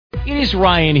It is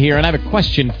Ryan here, and I have a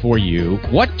question for you.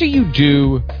 What do you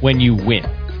do when you win?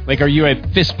 Like, are you a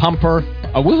fist pumper,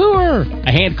 a woohooer,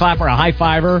 a hand clapper, a high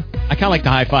fiver? I kind of like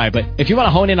the high five, but if you want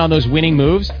to hone in on those winning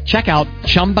moves, check out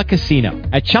Chumba Casino.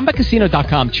 At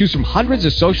ChumbaCasino.com, choose from hundreds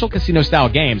of social casino-style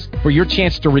games for your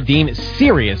chance to redeem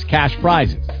serious cash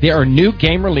prizes. There are new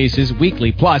game releases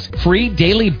weekly, plus free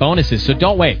daily bonuses, so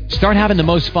don't wait. Start having the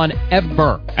most fun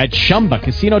ever at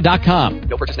ChumbaCasino.com.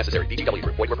 No purchase necessary. VGW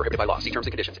Group. Void where prohibited by law. See terms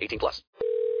and conditions. 18+.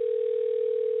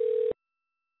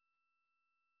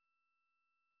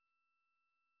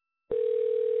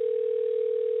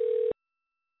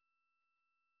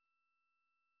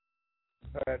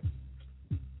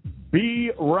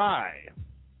 B. Rye.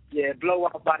 Yeah, blow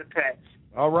out by the Pats.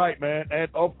 All right, man. And,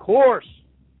 of course,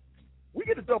 we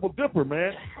get a double dipper,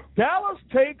 man. Dallas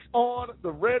takes on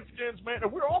the Redskins, man.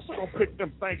 And we're also going to pick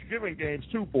them Thanksgiving games,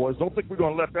 too, boys. Don't think we're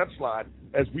going to let that slide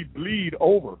as we bleed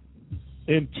over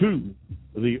into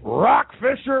the Rock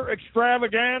Fisher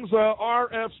extravaganza.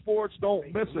 RF Sports,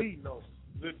 don't miss it.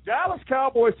 The Dallas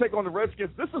Cowboys take on the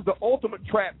Redskins. This is the ultimate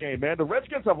trap game, man. The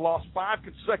Redskins have lost 5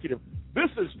 consecutive. This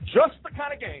is just the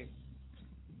kind of game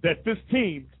that this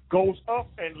team goes up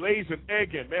and lays an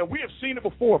egg in. Man, we have seen it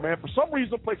before, man. For some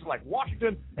reason, places like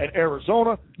Washington and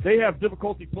Arizona, they have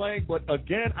difficulty playing. But,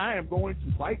 again, I am going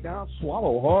to bite down,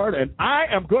 swallow hard, and I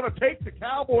am going to take the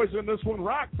Cowboys in this one.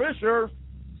 Rock Fisher.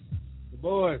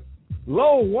 Boy.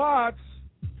 Low Watts.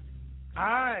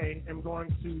 I am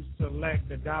going to select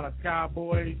the Dallas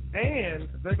Cowboys, and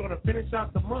they're going to finish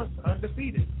out the month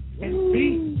undefeated and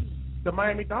beat the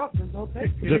Miami Dolphins on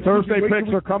Texas. The Thursday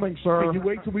picks are coming, sir. You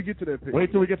wait till we get to that pick.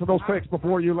 Wait till we get to those picks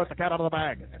before you let the cat out of the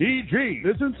bag. E.G.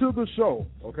 Listen to the show,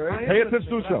 okay? Pay attention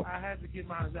to the show. I had to get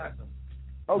mine exactly.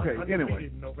 Okay, anyway.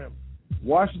 In November.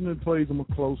 Washington plays them a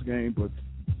close game, but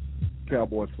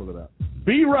Cowboys pull it out.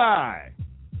 B. Rye.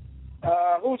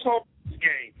 Who's home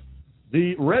game?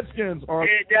 The Redskins are...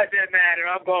 It doesn't matter.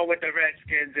 I'm going with the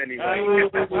Redskins anyway.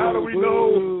 How do we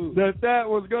know that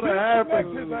was going to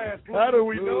happen? How do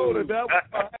we know that was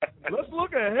going to happen? Let's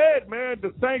look ahead, man,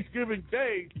 to Thanksgiving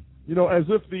Day. You know, as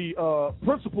if the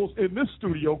principals in this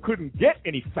studio couldn't get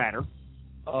any fatter.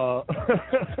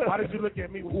 Why did you look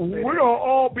at me? We're going to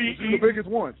all be eating... the biggest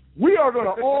ones. We are going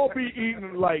to all be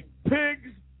eating like pigs.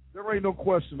 There ain't no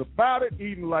question about it.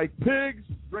 Eating like pigs,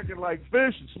 drinking like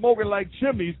fish, and smoking like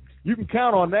chimneys. You can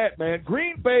count on that, man.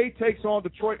 Green Bay takes on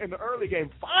Detroit in the early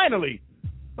game. Finally,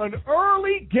 an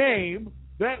early game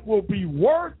that will be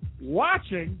worth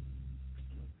watching.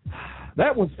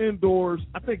 That one's indoors.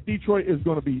 I think Detroit is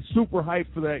going to be super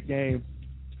hyped for that game.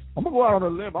 I'm going to go out on a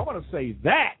limb. I'm going to say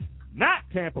that, not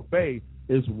Tampa Bay,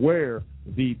 is where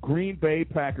the Green Bay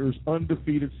Packers'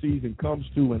 undefeated season comes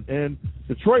to an end.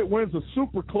 Detroit wins a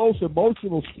super close,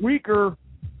 emotional squeaker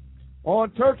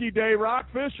on Turkey Day. Rock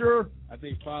Fisher. I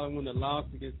think following the loss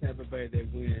against Tampa Bay, they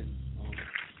win.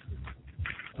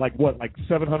 Like what? Like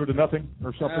 700 to nothing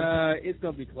or something? It's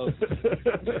gonna be close.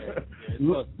 It's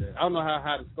close there. I don't know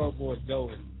how the scoreboards go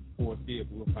in Ford Field,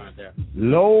 but we'll find out.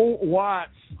 Low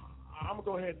Watts. I'm gonna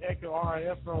go ahead and echo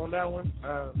RF on that one.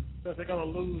 Since they're gonna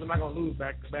lose, they're not gonna lose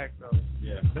back to back. So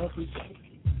yeah.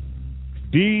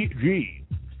 DG.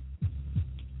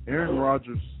 Aaron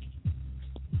Rodgers,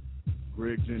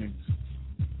 Greg Jennings,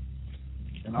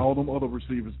 and all them other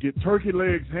receivers get turkey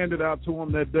legs handed out to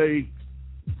them that day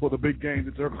for the big game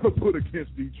that they're going to put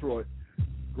against Detroit.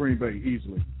 Green Bay,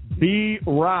 easily. B.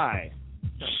 Rye.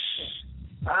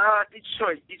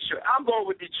 Detroit. I'm going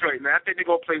with Detroit, man. I think they're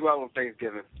going to play well on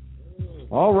Thanksgiving.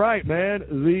 All right, man.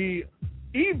 The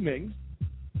evening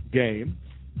game,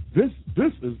 this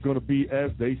is going to be,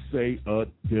 as they say, a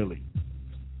dilly.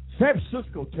 San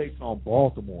Francisco takes on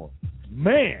Baltimore.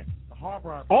 Man.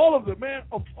 All of the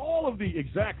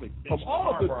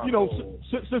you know,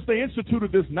 since they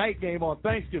instituted this night game on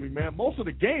Thanksgiving, man, most of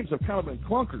the games have kind of been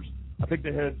clunkers. I think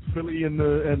they had Philly and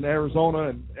Arizona,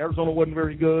 and Arizona wasn't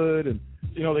very good, and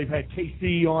you know they've had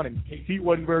KC on, and KC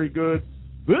wasn't very good.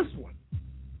 This one,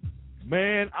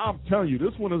 man, I'm telling you,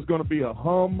 this one is going to be a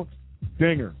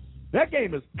humdinger. That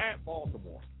game is at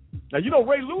Baltimore. Now you know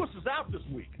Ray Lewis is out this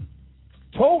week.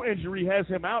 Toe injury has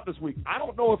him out this week. I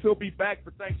don't know if he'll be back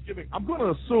for Thanksgiving. I'm going to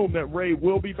assume that Ray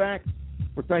will be back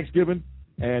for Thanksgiving.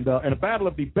 And a battle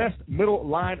of the best middle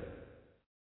line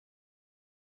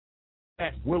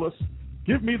at Willis.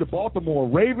 Give me the Baltimore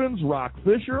Ravens. Rock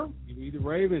Fisher. Give me the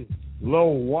Ravens. Low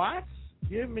Watts.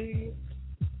 Give me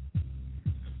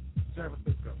San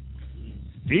Francisco.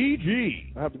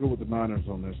 DG. I have to go with the Niners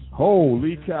on this.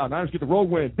 Holy cow. Niners get the road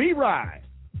win. B-Rye.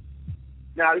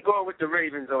 Now, we're going with the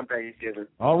Ravens on Thanksgiving.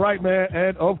 All right, man.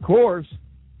 And, of course,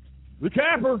 the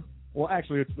capper, Well,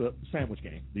 actually, it's the sandwich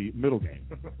game, the middle game.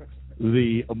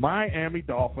 The Miami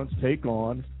Dolphins take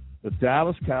on the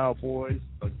Dallas Cowboys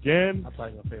again. I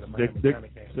thought you were going to say the Miami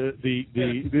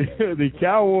game. The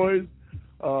Cowboys,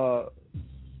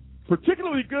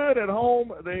 particularly good at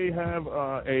home. They have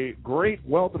a great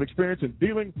wealth of experience in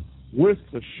dealing with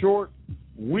the short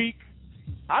week.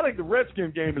 I think the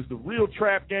Redskin game is the real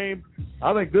trap game.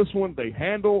 I think this one, they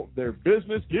handle their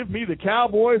business. Give me the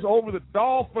Cowboys over the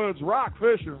Dolphins. Rock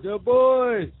Fisher. The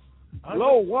boys.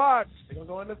 Low Watts. They're going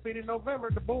to go undefeated in November,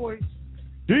 the boys.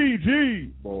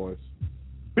 DG. Boys.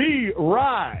 B.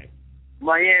 Rye.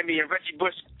 Miami and Reggie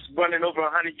Bush running over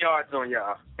 100 yards on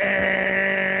y'all.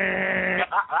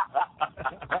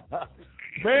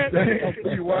 Man,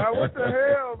 what the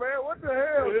hell, man? What the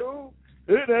hell,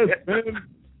 dude? It has been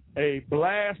a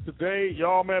blast today,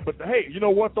 y'all, man. But, hey, you know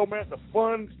what, though, man? The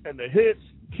fun and the hits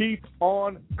keep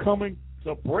on coming.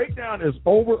 The breakdown is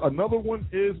over. Another one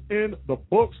is in the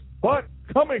books. But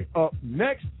coming up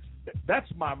next, that's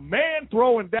my man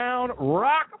throwing down,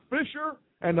 Rock Fisher,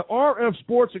 and the RF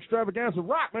Sports Extravaganza.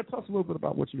 Rock, man, tell us a little bit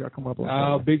about what you got coming up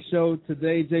on. Big show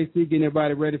today, JC, getting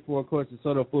everybody ready for, of course, the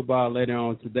Soto football later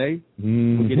on today.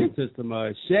 We'll get into some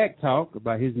Shaq talk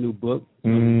about his new book,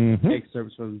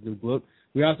 excerpts from his new book.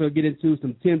 We also get into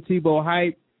some Tim Tebow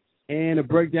hype and a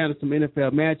breakdown of some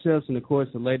NFL matchups and, of course,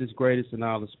 the latest, greatest in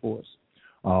all the sports.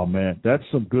 Oh, man, that's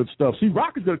some good stuff. See,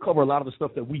 Rock is going to cover a lot of the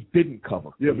stuff that we didn't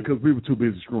cover. Yeah, because we were too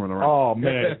busy screwing around. Oh,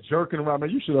 man, jerking around. Man,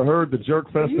 you should have heard the Jerk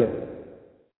Fest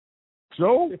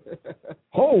show.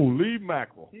 Holy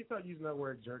mackerel. Can you start using that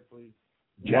word jerk, please?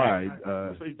 Why?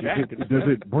 Does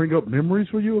it bring up memories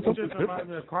for you or something?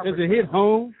 Does it hit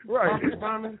home? Right.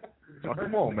 Oh,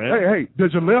 come on, man. Hey,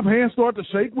 did your left hand start to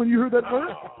shake when you heard that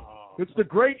word? It's the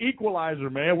great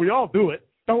equalizer, man. We all do it.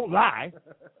 Don't lie.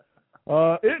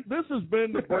 This has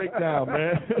been the breakdown,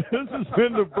 man. This has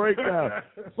been the breakdown.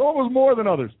 Some was more than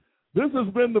others. This has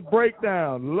been the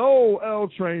breakdown. Low L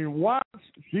Train, Watts,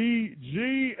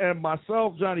 DG, and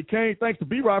myself, Johnny Kane. Thanks to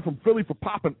B-Rod from Philly for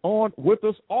popping on with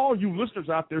us. All you listeners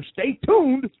out there, stay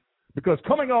tuned, because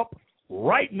coming up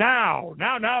right now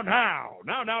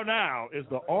is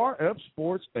the RF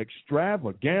Sports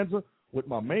Extravaganza with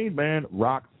my main man,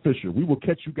 Rock Fisher. We will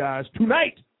catch you guys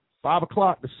tonight, 5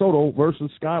 o'clock, DeSoto versus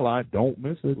Skyline. Don't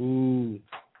miss it. Ooh.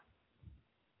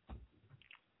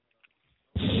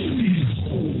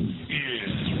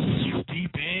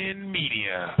 Deep End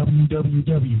Media.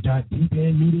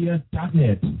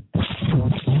 www.deependmedia.net.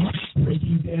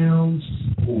 Breaking down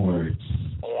sports.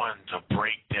 On the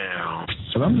breakdown.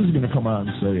 So I'm just going to come out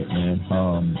and say it, man.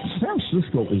 San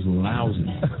Francisco is lousy.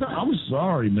 I'm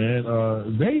sorry, man.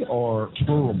 They are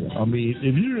terrible. I mean,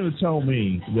 if you're going to tell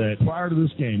me that prior to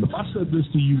this game, if I said this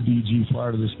to you, DG,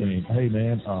 prior to this game, hey,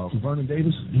 man, Vernon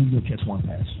Davis, he's going to catch one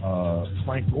pass.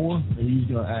 Frank Gore, he's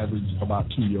going to average about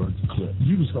 2 yards a clip.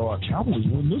 You just thought Cowboys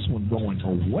win this one going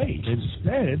away.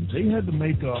 Instead, they had to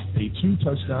make up a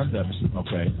 2-touchdown deficit,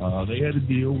 okay? They had to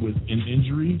deal with an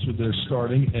injury to their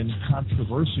starting and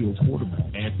controversial quarterback,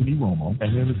 Anthony Romo,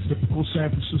 and then in typical San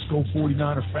Francisco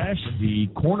 49er fashion, the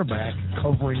cornerback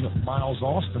covering Miles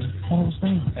Austin falls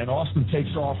down, and Austin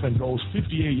takes off and goes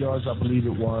 58 yards, I believe it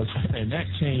was, and that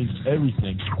changed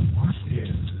everything.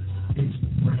 It's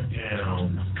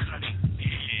breakdown,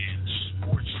 cutting-edge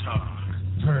sports talk,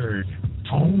 heard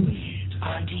only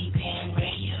on Deep End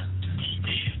Radio,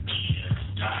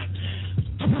 deependmedia.net.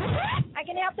 I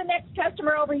can help the next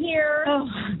customer over here. Oh,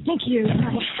 thank you.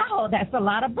 Wow, that's a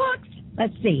lot of books.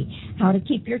 Let's see. How to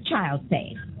keep your child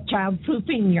safe.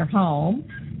 Child-proofing your home.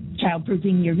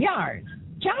 Child-proofing your yard.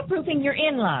 Child-proofing your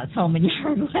in-laws' home and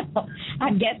yard. Well,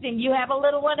 I'm guessing you have a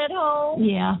little one at home?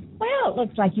 Yeah. Well, it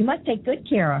looks like you must take good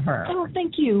care of her. Oh,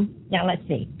 thank you. Now, let's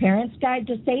see. Parents' Guide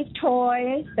to Safe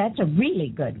Toys. That's a really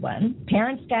good one.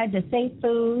 Parents' Guide to Safe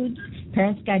Foods.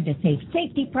 Parents' Guide to Safe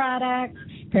Safety Products.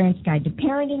 Parents' Guide to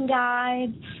Parenting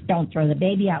Guides, Don't Throw the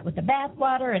Baby Out with the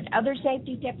Bathwater, and other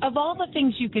safety tips. Of all the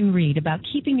things you can read about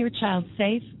keeping your child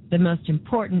safe, the most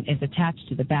important is attached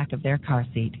to the back of their car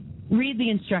seat. Read the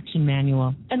instruction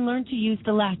manual and learn to use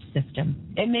the latch system.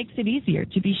 It makes it easier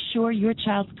to be sure your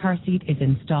child's car seat is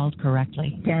installed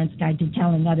correctly. Parents' Guide to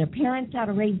Telling Other Parents How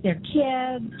to Raise Their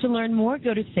Kids. To learn more,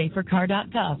 go to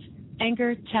safercar.gov.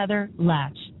 Anchor, Tether,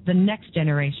 Latch, the next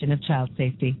generation of child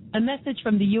safety. A message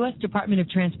from the U.S. Department of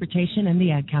Transportation and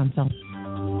the Ad Council.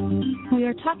 We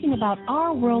are talking about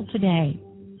our world today.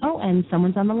 Oh, and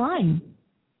someone's on the line.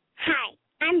 Hi,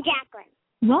 I'm Jacqueline.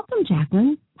 Welcome,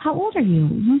 Jacqueline. How old are you?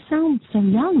 You sound so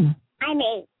young. I'm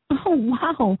 8. Oh,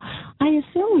 wow. I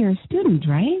assume you're a student,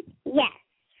 right? Yes,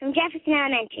 from Jefferson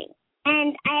Elementary.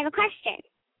 And I have a question.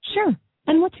 Sure.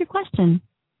 And what's your question?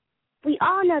 We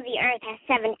all know the Earth has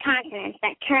 7 continents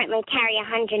that currently carry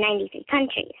 193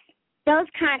 countries. Those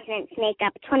continents make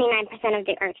up 29% of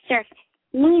the Earth's surface,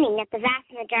 meaning that the vast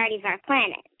majority of our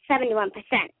planet, 71%,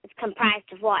 is comprised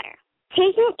of water.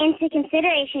 Taking into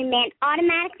consideration man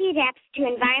automatically adapts to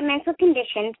environmental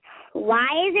conditions, why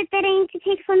is it that I need to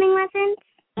take swimming lessons?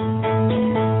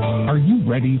 Are you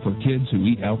ready for kids who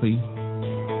eat healthy?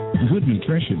 Good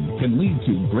nutrition can lead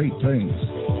to great things.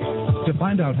 To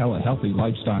find out how a healthy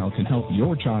lifestyle can help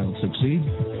your child succeed,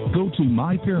 go to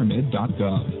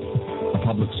mypyramid.gov. A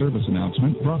public service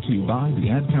announcement brought to you by the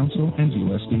Ad Council and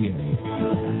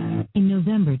USDA. In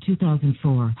November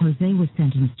 2004, Jose was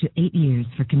sentenced to 8 years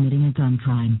for committing a gun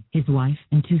crime. His wife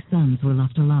and 2 sons were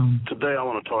left alone. Today I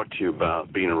want to talk to you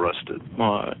about being arrested.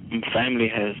 My family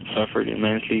has suffered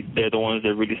immensely. They're the ones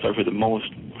that really suffer the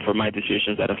most for my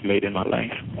decisions that I've made in my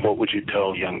life. What would you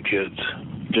tell young kids?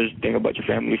 Just think about your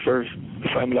family first.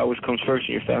 Your family always comes first,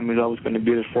 and your family is always going to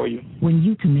be there for you. When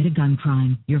you commit a gun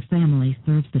crime, your family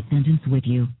serves the sentence with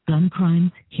you. Gun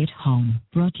crimes hit home.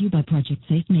 Brought to you by Project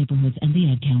Safe Neighborhoods and the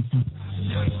Ad Council.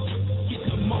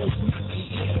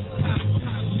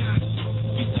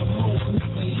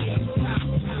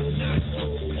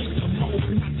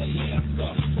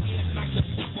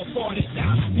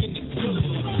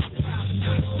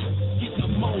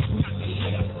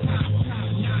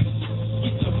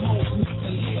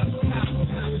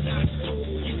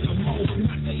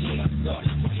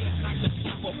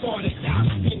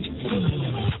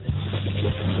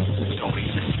 Don't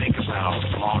even think about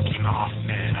logging off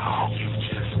now. You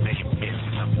just may miss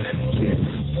something.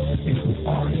 It's the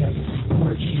RF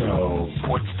Sports Show.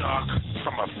 Sports talk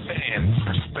from a fan's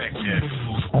perspective.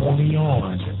 Only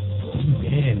on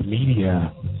DPN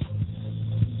Media.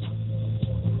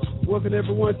 Welcome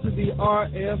everyone to the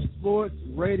RF Sports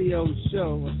Radio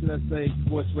Show, or should I say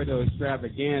Sports Radio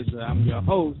Extravaganza. I'm your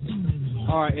host,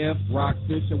 RF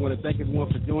Rockfish. I want to thank everyone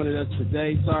for joining us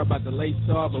today. Sorry about the late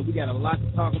start, but we got a lot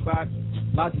to talk about, a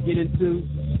lot to get into.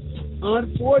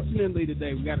 Unfortunately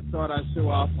today, we got to start our show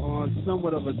off on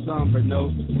somewhat of a somber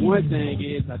note. One thing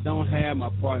is I don't have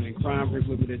my partner in crime with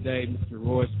me today, Mr.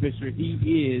 Roy Fisher. He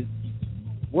is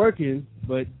working,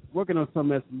 but working on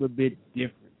something that's a little bit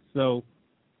different. So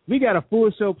we got a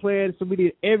full show planned, so we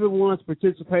need everyone's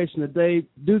participation today.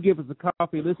 Do give us a call.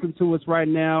 If you listen to us right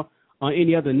now on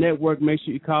any other network, make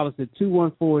sure you call us at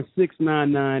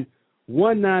 214-699-1942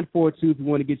 if you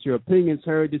want to get your opinions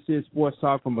heard. This is Sports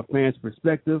Talk from a fan's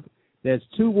perspective. That's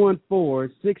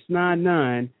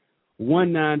 214-699-1942.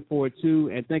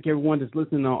 And thank everyone that's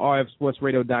listening on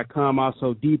rfsportsradio.com,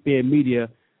 also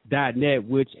deependmedia.net,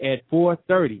 which at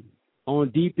 4:30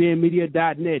 on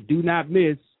deependmedia.net. Do not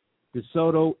miss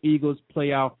DeSoto Eagles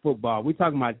playoff football. We're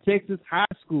talking about Texas high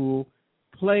school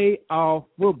playoff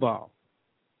football.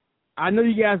 I know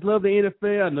you guys love the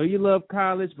NFL. I know you love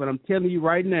college, but I'm telling you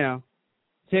right now,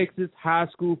 Texas high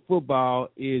school football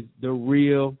is the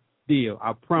real deal.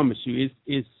 I promise you.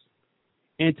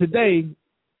 And today,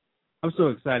 I'm so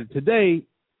excited. Today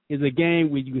is a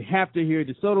game where you have to hear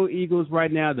DeSoto Eagles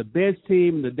right now, the best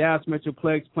team in the Dallas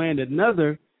Metroplex, playing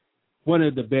another one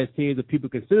of the best teams that people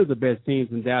consider the best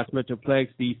teams in Dallas Metroplex,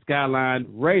 the Skyline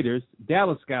Raiders,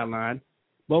 Dallas Skyline.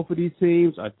 Both of these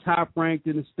teams are top-ranked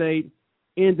in the state,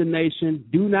 in the nation.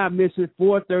 Do not miss it,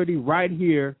 4:30 right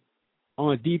here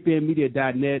on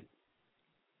deependmedia.net.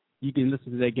 You can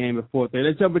listen to that game at 4:30.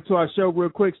 Let's jump into our show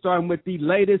real quick, starting with the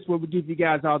latest, where we give you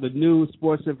guys all the news,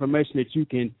 sports information that you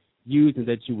can use and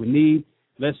that you would need.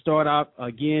 Let's start off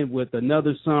again with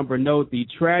another somber note, the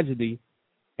tragedy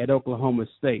at Oklahoma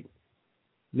State.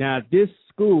 Now, this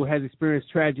school has experienced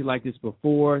tragedy like this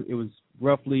before. It was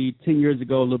roughly 10 years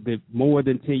ago, a little bit more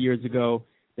than 10 years ago.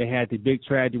 They had the big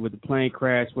tragedy with the plane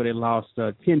crash where they lost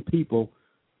 10 people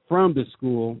from the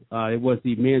school. It was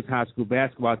the men's high school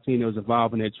basketball team that was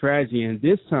involved in that tragedy. And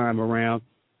this time around,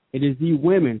 it is the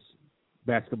women's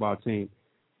basketball team.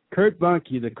 Kurt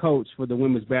Bunke, the coach for the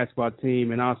women's basketball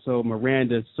team, and also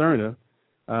Miranda Cerna,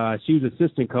 she was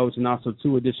assistant coach, and also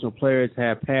 2 additional players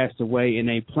have passed away in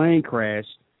a plane crash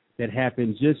that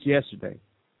happened just yesterday.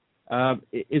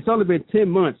 It's only been 10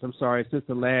 months, since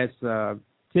the last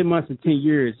 10 months and 10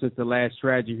 years since the last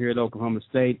tragedy here at Oklahoma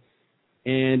State.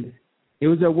 And it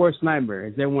was their worst nightmare,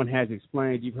 as everyone has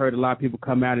explained. You've heard a lot of people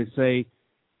come out and say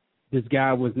this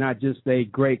guy was not just a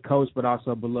great coach, but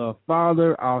also a beloved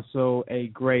father, also a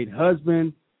great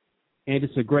husband, and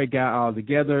just a great guy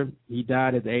altogether. He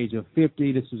died at the age of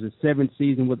 50. This was his 7th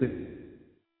season with it.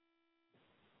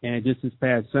 And just this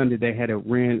past Sunday, they had a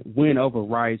win over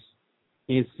Rice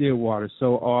in Stillwater.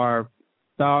 So our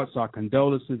thoughts, our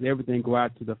condolences, everything go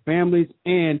out to the families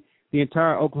and the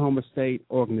entire Oklahoma State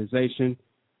organization.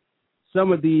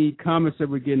 some of the comments that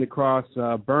we're getting across.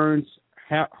 Burns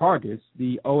Hargis,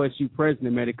 the OSU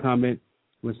president, made a comment,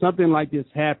 when something like this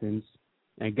happens,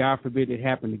 and God forbid it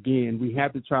happen again, we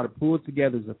have to try to pull it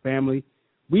together as a family.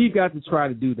 We've got to try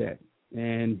to do that.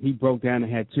 And he broke down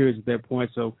and had tears at that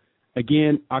point. So,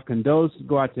 again, our condolences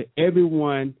go out to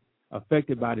everyone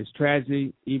affected by this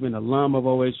tragedy, even alum of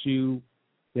OSU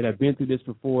that have been through this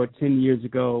before 10 years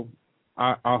ago.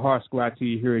 Our hearts go out to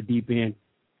you here at Deep End.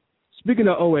 Speaking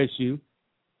of OSU,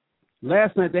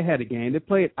 last night they had a game. They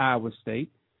played Iowa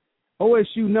State.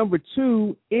 OSU number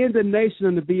 2 in the nation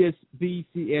on the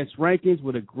BCS rankings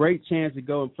with a great chance to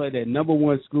go and play that number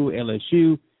 1 school,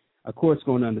 LSU. Of course,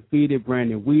 going undefeated,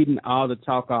 Brandon Whedon, all the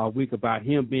talk all week about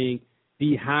him being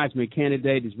the Heisman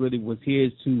candidate. This really was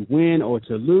his to win or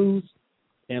to lose.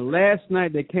 And last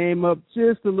night they came up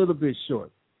just a little bit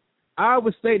short.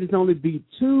 Iowa State has only beat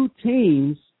 2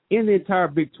 teams in the entire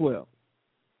Big 12.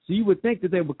 So you would think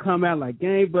that they would come out like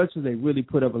gangbusters. They really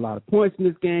put up a lot of points in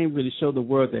this game, really show the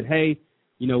world that, hey,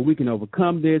 you know, we can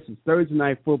overcome this. It's Friday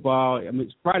night football, live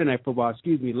on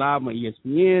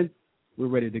ESPN. We're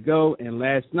ready to go. And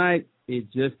last night,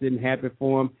 it just didn't happen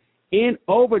for them. In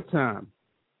overtime,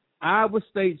 Iowa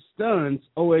State stuns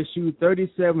OSU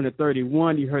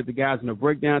 37-31. You heard the guys in the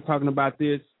breakdown talking about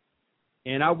this.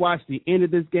 And I watched the end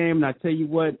of this game, and I tell you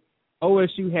what,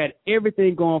 OSU had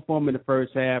everything going for them in the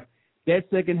first half. That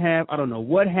second half, I don't know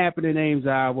what happened in Ames,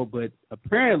 Iowa, but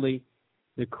apparently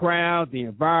the crowd, the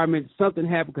environment, something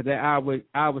happened because that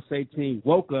Iowa State team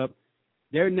woke up.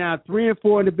 They're now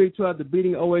 3-4 in the Big 12 after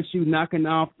beating OSU, knocking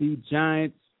off the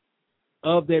Giants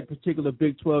of that particular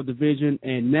Big 12 division.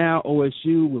 And now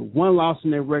OSU, with 1 loss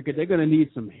in their record, they're going to need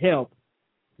some help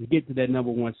to get to that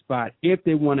number 1 spot if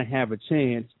they want to have a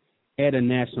chance at a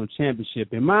national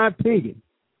championship. In my opinion,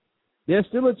 there's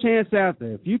still a chance out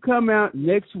there. If you come out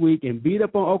next week and beat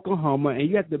up on Oklahoma and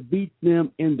you have to beat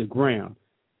them in the ground,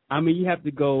 I mean, you have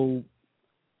to go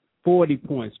 40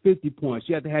 points, 50 points.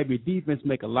 You have to have your defense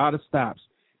make a lot of stops.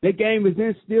 That game is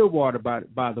in Stillwater,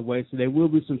 by the way, so there will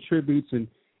be some tributes and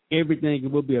everything.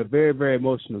 It will be a very, very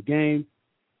emotional game.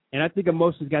 And I think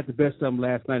emotions got the best of them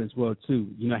last night as well, too.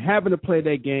 You know, having to play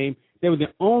that game, they were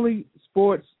the only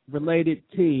sports-related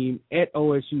team at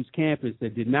OSU's campus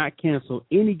that did not cancel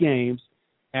any games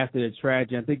after the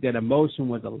tragedy. I think that emotion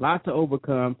was a lot to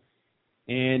overcome.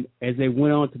 And as they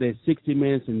went on to their 60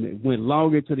 minutes and it went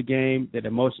longer to the game, that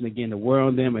emotion began to wear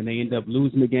on them, and they ended up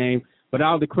losing the game. But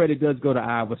all the credit does go to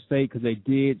Iowa State because they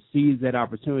did seize that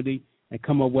opportunity and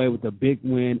come away with a big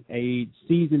win, a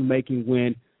season-making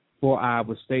win for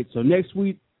Iowa State. So next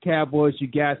week, Cowboys, you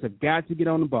guys have got to get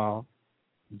on the ball.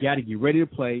 You got to get ready to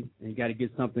play, and you got to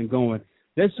get something going.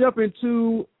 Let's jump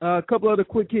into a couple other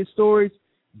quick hit stories.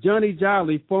 Johnny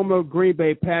Jolly, former Green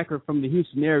Bay Packer from the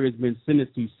Houston area, has been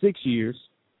sentenced to 6 years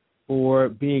for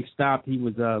being stopped. He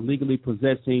was legally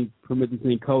possessing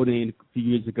promethazine codeine a few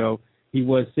years ago. He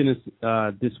was sentenced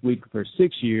this week for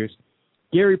 6 years.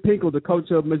 Gary Pinkel, the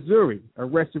coach of Missouri,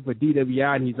 arrested for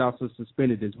DWI, and he's also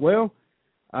suspended as well.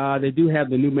 They do have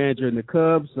the new manager in the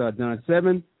Cubs, Don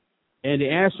Seven. And the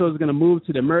Astros are going to move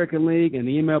to the American League, and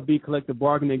the MLB collective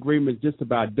bargaining agreement is just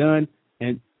about done.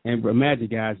 And imagine,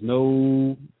 guys,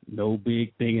 no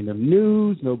big thing in the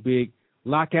news, no big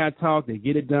lockout talk. They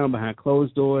get it done behind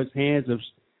closed doors. Hands have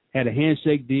had a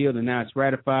handshake deal, and now it's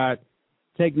ratified.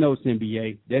 Take notes,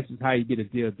 NBA. This is how you get a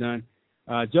deal done.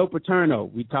 Joe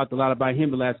Paterno, we talked a lot about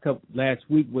him last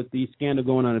week with the scandal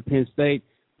going on in Penn State.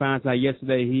 Finds out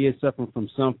yesterday he is suffering from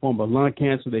some form of lung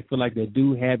cancer. They feel like they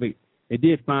do have it. They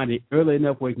did find it early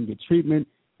enough where he can get treatment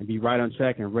and be right on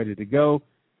track and ready to go.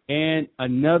 And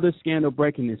another scandal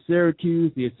breaking in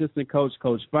Syracuse. The assistant coach,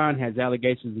 Coach Fine, has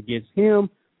allegations against him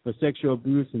for sexual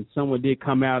abuse, and someone did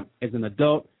come out as an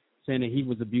adult saying that he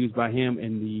was abused by him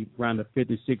in around the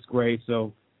 5th or 6th grade.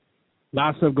 So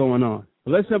lots of going on.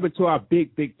 But let's jump into our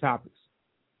big topics.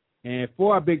 And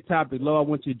for our big topic, Lo, I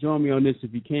want you to join me on this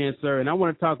if you can, sir. And I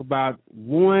want to talk about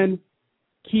one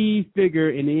key figure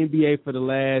in the NBA for the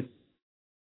last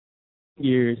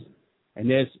years,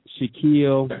 and that's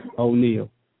Shaquille O'Neal.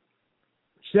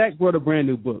 Shaq wrote a brand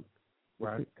new book,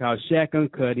 right, called Shaq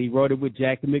Uncut. He wrote it with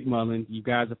Jackie McMullen. You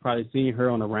guys have probably seen her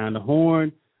on Around the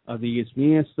Horn of the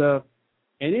ESPN stuff.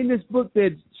 And in this book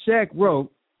that Shaq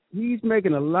wrote, he's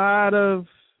making a lot of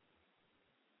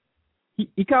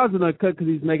he calls it uncut because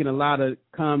he's making a lot of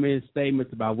comments,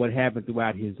 statements about what happened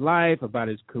throughout his life, about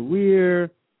his career.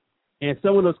 And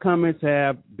some of those comments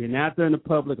have been out there in the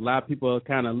public. A lot of people are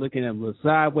kind of looking at him a little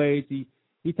sideways.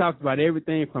 He talks about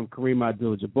everything from Kareem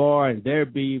Abdul-Jabbar and their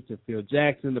beef to Phil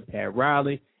Jackson to Pat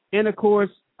Riley and, of course,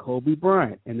 Kobe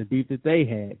Bryant and the beef that they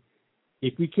had.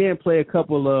 if we can play a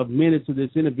couple of minutes of this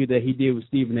interview that he did with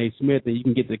Stephen A. Smith, and you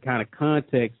can get the kind of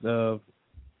context of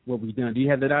what we've done. Do you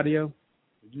have that audio?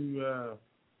 Did you, I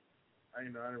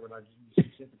didn't realize you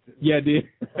sent it to me. Yeah, I did.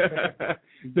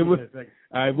 So all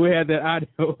right, we'll have that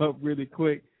audio up really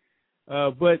quick.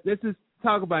 But let's just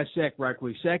talk about Shaq right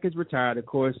quick. Shaq is retired, of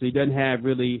course, so he doesn't have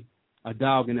really a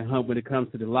dog in the hunt when it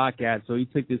comes to the lockout. So he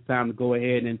took this time to go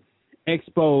ahead and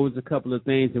expose a couple of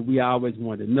things that we always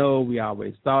wanted to know, we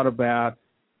always thought about.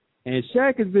 And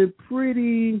Shaq has been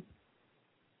pretty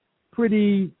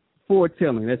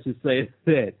foretelling, let's just say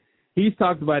that. He's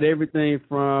talked about everything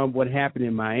from what happened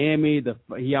in Miami.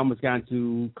 He almost got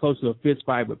into close to a fist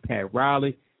fight with Pat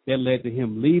Riley. That led to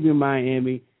him leaving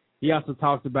Miami. He also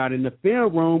talks about in the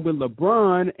film room with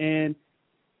LeBron and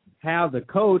how the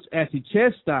coach actually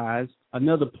chastised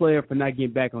another player for not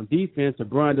getting back on defense.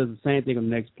 LeBron does the same thing on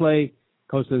the next play.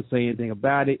 Coach doesn't say anything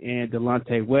about it. And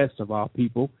Delonte West, of all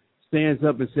people, stands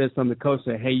up and says something. The coach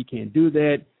said, hey, you can't do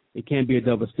that. It can't be a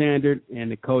double standard.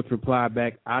 And the coach replied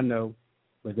back, I know,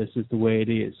 but that's just the way it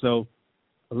is. So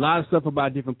a lot of stuff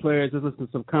about different players. Let's listen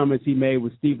to some comments he made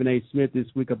with Stephen A. Smith this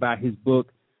week about his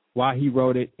book, why he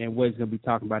wrote it, and what he's going to be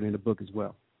talking about in the book as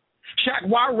well. Shaq,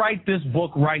 why write this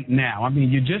book right now? I mean,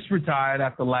 you just retired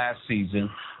after last season.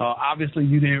 Obviously,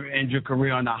 you didn't end your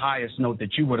career on the highest note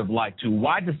that you would have liked to.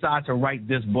 Why decide to write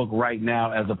this book right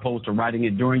now as opposed to writing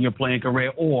it during your playing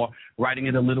career or writing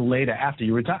it a little later after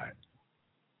you retired?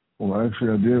 Well, actually,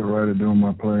 I did write it during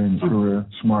my playing career.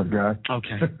 Smart guy.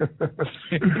 Okay.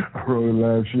 I wrote it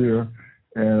last year.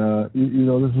 And,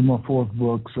 this is my fourth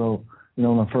book. So,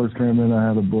 when I first came in, I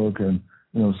had a book, and,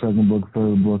 second book,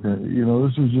 third book. And,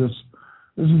 this is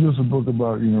just a book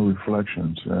about,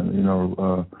 reflections and,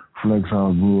 reflects how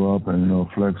I grew up and,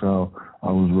 reflects how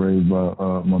I was raised by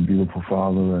my beautiful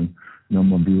father and,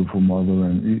 my beautiful mother.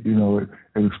 And, it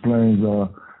explains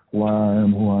why I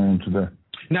am who I am today.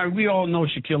 Now, we all know,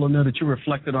 Shaquille O'Neal, that you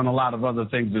reflected on a lot of other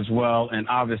things as well, and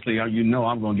obviously, I'm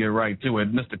going to get right to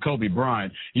it. Mr. Kobe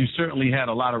Bryant, you certainly had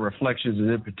a lot of reflections as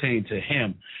it pertained to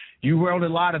him. You wrote a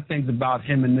lot of things about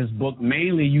him in this book.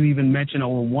 Mainly, you even mentioned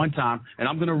over one time, and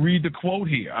I'm going to read the quote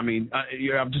here. I mean,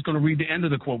 I'm just going to read the end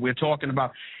of the quote. We're talking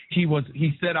about he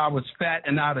said I was fat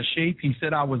and out of shape. He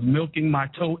said I was milking my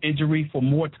toe injury for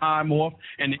more time off,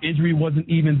 and the injury wasn't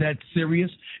even that serious.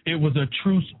 It was a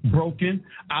truce broken.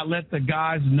 I let the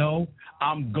guys know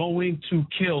I'm going to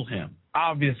kill him.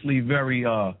 Obviously, very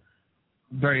words.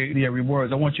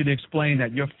 I want you to explain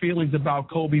that, your feelings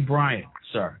about Kobe Bryant,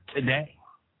 sir, today.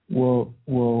 Well,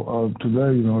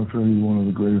 today, I feel he's one of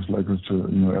the greatest Lakers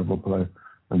to, ever play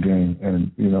a game.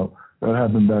 And, that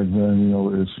happened back then,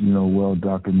 it's, well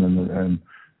documented. And,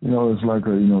 it's like a,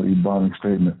 Ebonic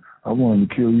statement. I wanted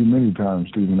to kill you many times,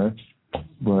 Stephen A.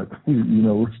 But,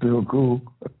 we're still cool.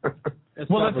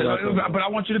 Well, but I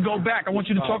want you to go back. I want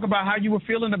you to talk about how you were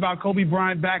feeling about Kobe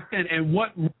Bryant back then and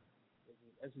what.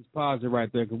 Let's just pause it right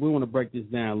there because we want to break this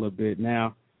down a little bit.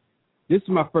 Now, this is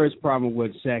my first problem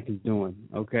with what Shaq is doing,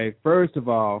 okay? First of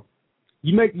all,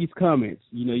 you make these comments.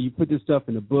 You put this stuff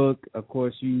in the book. Of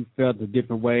course, you felt a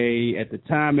different way at the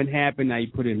time it happened. Now you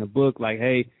put it in the book like,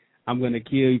 hey, I'm going to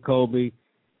kill you, Kobe.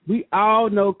 We all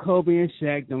know Kobe and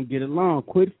Shaq don't get along.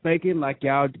 Quit faking like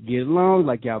y'all get along,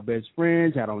 like y'all best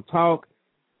friends. Y'all don't talk.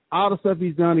 All the stuff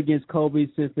he's done against Kobe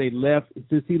since he left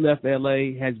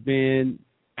L.A. has been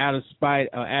out of spite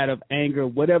or out of anger,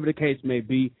 whatever the case may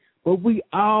be. But we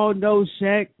all know,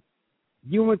 Shaq,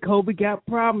 you and Kobe got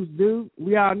problems, dude.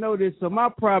 We all know this. So my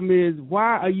problem is,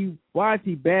 why is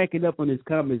he backing up on his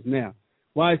comments now?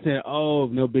 Why is he saying, oh,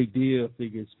 no big deal,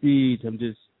 figure of speech. I'm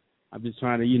just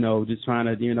trying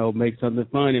to, make something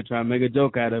funny and try to make a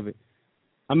joke out of it.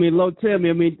 I mean, Lo, tell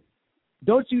me,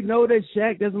 don't you know that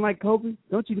Shaq doesn't like Kobe?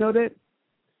 Don't you know that?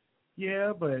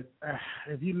 Yeah, but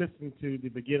if you listen to the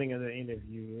beginning of the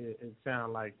interview, it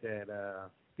sounded like that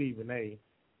Stephen A.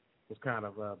 was kind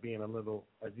of being a little,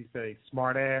 as you say,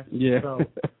 smart ass. Yeah. So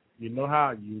you know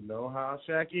how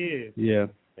Shaq is. Yeah.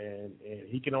 And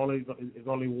he can only there's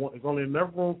only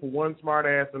enough room for one smart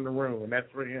ass in the room, and that's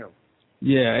for him.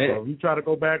 Yeah. So if you try to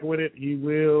go back with it, he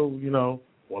will.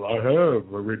 Well, I have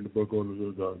written the book on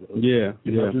the. Yeah.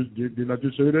 Didn't I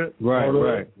just say that?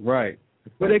 Right.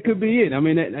 But that could be it. I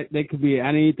mean, that could be it. I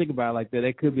didn't even think about it like that.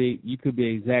 That could be. You could be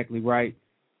exactly right.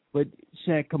 But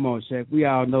Shaq, come on, Shaq. We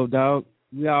all know, dog.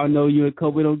 We all know you and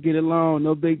Kobe don't get along.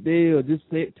 No big deal. Just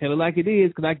tell it like it is,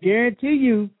 because I guarantee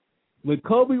you, when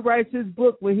Kobe writes his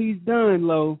book, when he's done,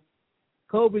 Lo,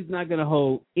 Kobe's not going to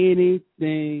hold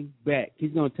anything back.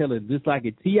 He's going to tell it just like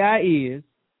it T.I. is,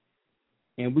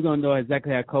 and we're going to know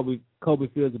exactly how Kobe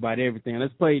feels about everything.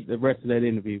 Let's play the rest of that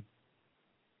interview.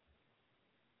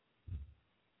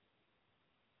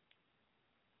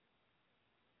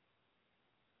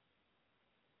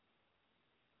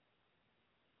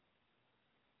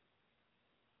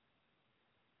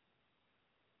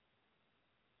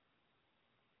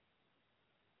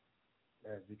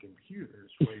 as the computer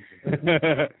is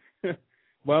freezing.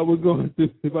 While we're going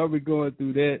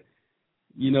through that,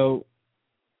 you know,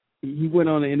 he went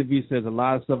on an interview, says a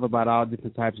lot of stuff about all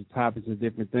different types of topics and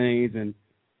different things. And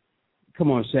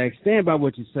come on, Shaq, stand by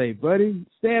what you say, buddy.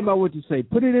 Stand by what you say.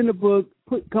 Put it in the book.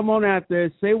 Come on out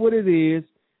there. Say what it is.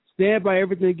 Stand by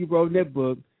everything you wrote in that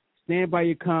book. Stand by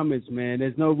your comments, man.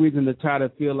 There's no reason to try to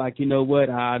feel like, you know what,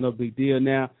 no big deal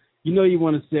now. You know you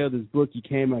want to sell this book. You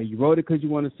came out. You wrote it because you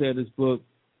want to sell this book.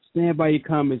 Stand by your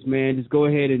comments, man. Just go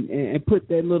ahead and put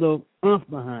that little oomph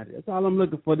behind it. That's all I'm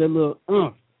looking for, that little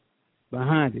oomph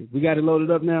behind it. We got it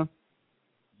loaded up now?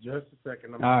 Just a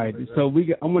second. All right. So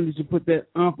I wanted you to put that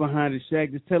oomph behind it,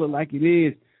 Shaq. Just tell it like it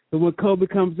is. So when Kobe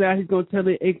comes out, he's going to tell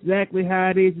it exactly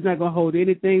how it is. He's not going to hold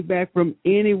anything back from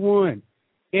anyone.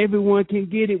 Everyone can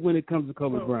get it when it comes to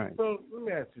Kobe Bryant. So let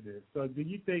me ask you this. So do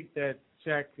you think that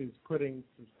Shaq is putting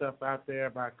some stuff out there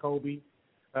about Kobe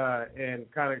and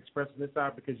kind of expressing this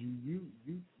out? Because you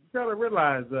got to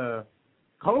realize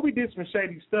Kobe did some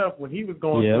shady stuff when he was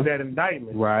going through that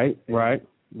indictment. Right.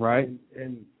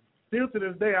 And still to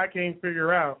this day, I can't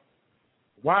figure out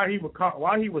why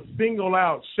he would single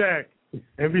out Shaq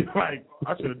and be like,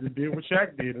 I should have just did what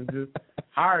Shaq did and just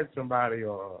hired somebody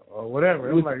or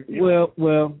whatever. I'm like, well,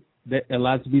 a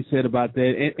lot to be said about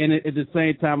that. And at the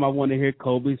same time, I want to hear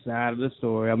Kobe's side of the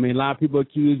story. I mean, a lot of people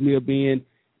accuse me of being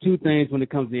two things when it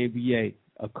comes to NBA,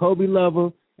 a Kobe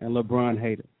lover and LeBron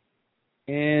hater.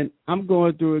 And I'm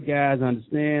going through it, guys. I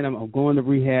understand. I'm going to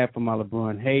rehab for my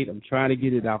LeBron hate. I'm trying to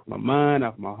get it off my mind,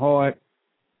 off my heart.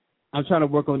 I'm trying to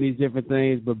work on these different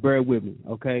things, but bear with me,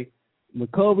 okay? When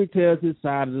Kobe tells his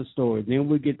side of the story, then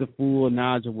we get the full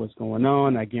knowledge of what's going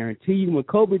on. I guarantee you when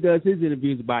Kobe does his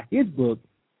interviews about his book,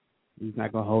 he's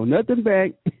not going to hold nothing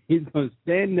back. He's going to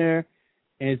stand there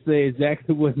and say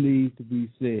exactly what needs to be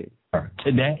said.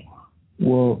 Today?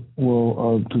 Well,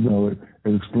 today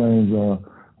it explains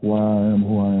why I am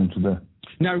who I am today.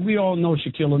 Now, we all know,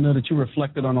 Shaquille O'Neal, that you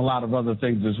reflected on a lot of other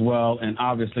things as well, and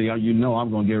obviously, you know I'm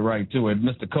going to get right to it.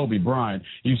 Mr. Kobe Bryant,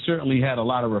 you certainly had a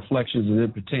lot of reflections as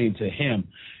it pertained to him.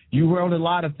 You wrote a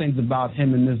lot of things about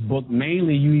him in this book.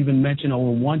 Mainly, you even mentioned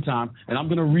over one time, and I'm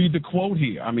going to read the quote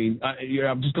here. I mean,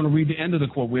 I'm just going to read the end of the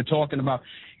quote. We're talking about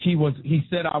he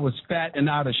said I was fat and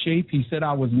out of shape. He said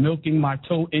I was milking my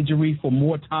toe injury for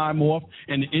more time off,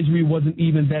 and the injury wasn't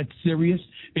even that serious.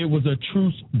 It was a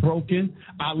truce broken.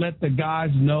 I let the guys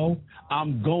know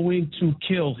I'm going to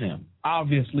kill him.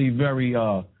 Obviously, very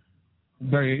words.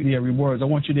 I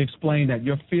want you to explain that.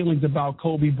 Your feelings about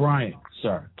Kobe Bryant,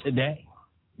 sir, today.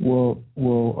 Well,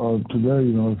 today,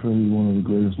 I feel he's one of the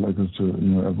greatest Lakers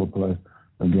to, ever play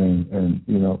a game. And,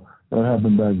 that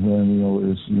happened back then,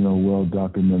 it's, well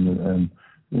documented. And,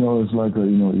 it's like a,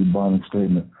 Ebonic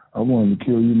statement. I wanted to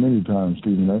kill you many times,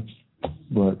 Stephen A.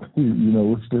 But,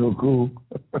 it's still cool.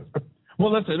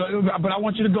 Well, listen, but I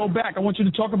want you to go back. I want you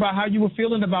to talk about how you were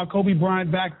feeling about Kobe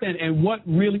Bryant back then and what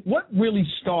really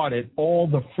started all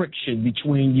the friction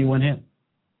between you and him.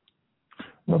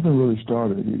 Nothing really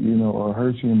started.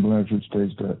 Hersey and Blanchard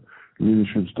states that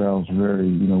leadership styles vary,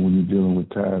 when you're dealing with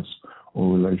tasks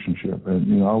or relationship.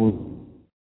 And, I was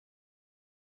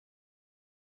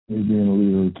me being a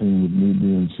leader of the team, with me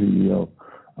being CEO,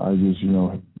 I just,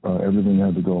 everything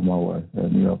had to go my way.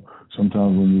 And,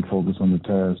 sometimes when you focus on the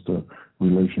task, the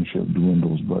relationship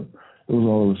dwindles. But it was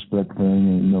all a respect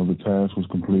thing, and, the task was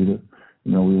completed.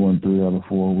 We won 3 out of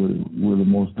 4. We're the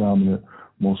most dominant,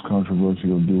 most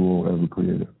controversial duo ever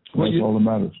created. That's all that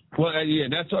matters. Well,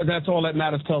 that's all that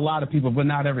matters to a lot of people, but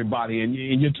not everybody. And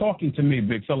you're talking to me,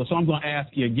 big fella, so I'm going to ask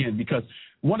you again, because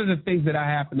one of the things that I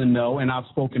happen to know, and I've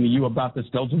spoken to you about this,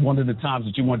 those are one of the times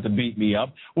that you wanted to beat me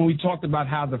up, when we talked about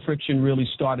how the friction really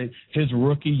started his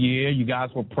rookie year. You guys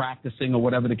were practicing or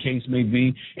whatever the case may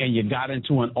be, and you got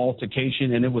into an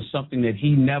altercation, and it was something that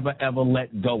he never, ever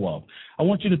let go of. I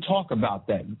want you to talk about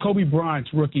that. Kobe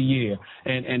Bryant's rookie year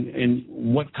and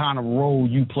what kind of role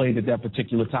you played at that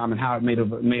particular time and how it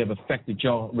may have affected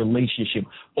your relationship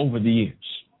over the years.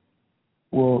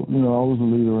 Well, I was a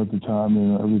leader at the time,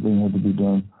 and everything had to be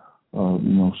done,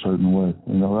 a certain way.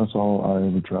 That's all I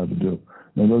ever tried to do.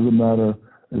 Now, it doesn't matter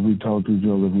if we talk to each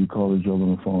other, if we call each other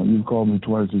on the phone. You've called me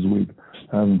twice this week.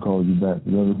 I haven't called you back.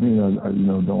 It doesn't mean I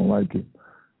don't like it.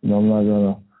 I'm not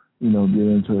going to, get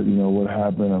into, what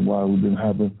happened and why it didn't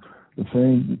happen. The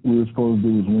thing we were supposed to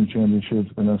do was win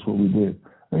championships, and that's what we did.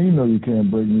 And you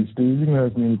can't break me, Steve. You can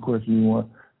ask me any question you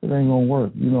want. It ain't going to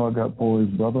work. I got poise,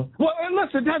 brother. Well,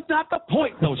 listen, that's not the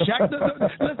point, though,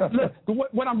 Shaq.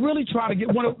 What I'm really trying to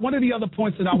get, one of the other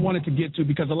points that I wanted to get to,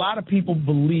 because a lot of people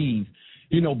believe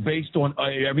based on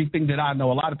everything that I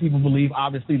know. A lot of people believe,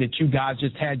 obviously, that you guys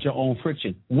just had your own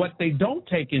friction. What they don't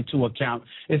take into account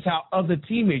is how other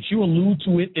teammates, you allude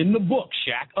to it in the book,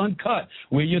 Shaq Uncut,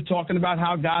 where you're talking about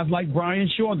how guys like Brian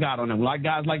Shaw got on him, like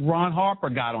guys like Ron Harper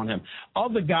got on him.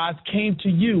 Other guys came to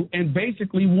you and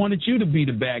basically wanted you to be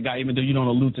the bad guy, even though you don't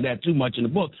allude to that too much in the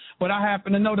book. But I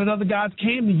happen to know that other guys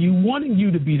came to you wanting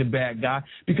you to be the bad guy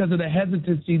because of the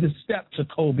hesitancy to step to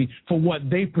Kobe for what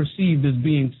they perceived as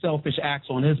being selfish acts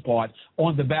on his part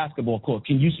on the basketball court.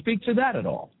 Can you speak to that at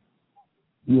all?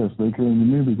 Yes, they came to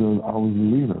me because I was the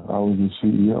leader. I was the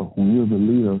CEO. When you're the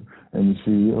leader and the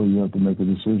CEO, you have to make a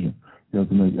decision. You have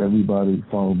to make everybody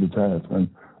follow the task. And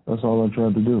that's all I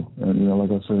tried to do. And,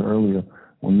 like I said earlier,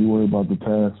 when you worry about the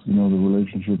task, the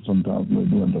relationship sometimes may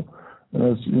dwindle. And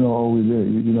that's, all we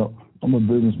did. I'm a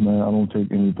businessman. I don't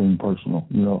take anything personal,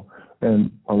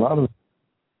 And a lot of...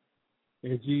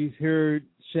 As you heard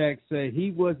Shaq say, he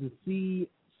was the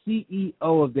CEO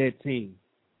of that team.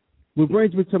 Which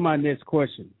brings me to my next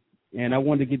question, and I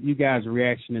want to get you guys a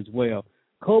reaction as well.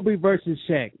 Kobe versus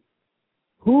Shaq.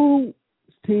 Whose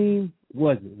team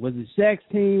was it? Was it Shaq's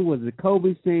team? Was it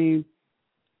Kobe's team?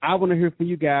 I want to hear from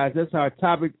you guys. That's our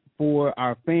topic for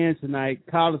our fans tonight.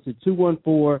 Call us at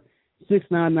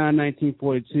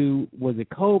 214-699-1942. Was it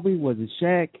Kobe? Was it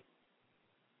Shaq?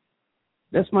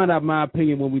 Let's find out my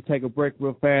opinion when we take a break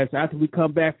real fast. After we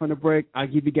come back from the break, I'll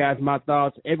give you guys my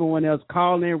thoughts. Everyone else,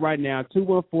 call in right now,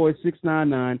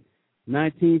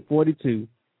 214-699-1942.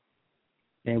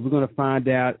 And we're going to find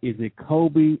out, is it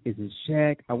Kobe? Is it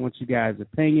Shaq? I want you guys'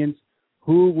 opinions.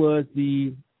 Who was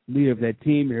the leader of that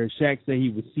team? You heard Shaq say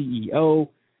he was CEO,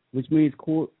 which means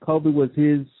Kobe was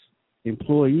his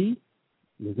employee.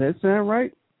 Does that sound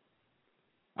right?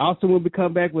 Also, when we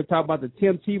come back, we'll talk about the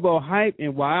Tim Tebow hype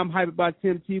and why I'm hyped about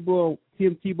Tim Tebow,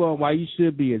 and why you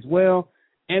should be as well.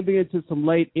 And be into some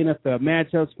late NFL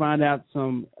matchups, find out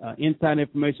some inside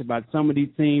information about some of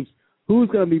these teams, who's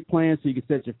going to be playing so you can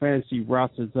set your fantasy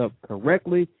rosters up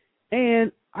correctly.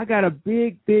 And I got a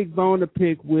big bone to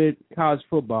pick with college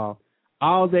football.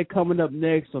 All that coming up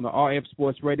next on the RF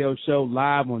Sports Radio Show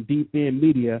live on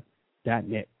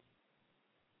deependmedia.net.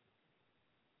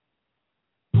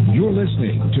 You're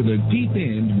listening to the Deep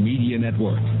End Media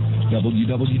Network.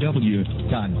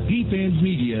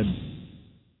 www.deependmedia.net.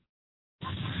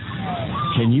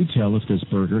 Can you tell if this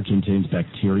burger contains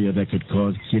bacteria that could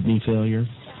cause kidney failure?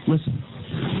 Listen.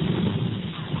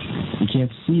 You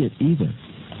can't see it either.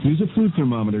 Use a food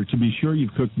thermometer to be sure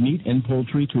you've cooked meat and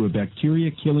poultry to a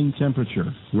bacteria-killing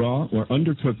temperature. Raw or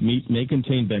undercooked meat may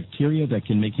contain bacteria that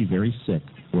can make you very sick,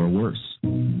 or worse.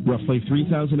 Roughly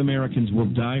 3,000 Americans will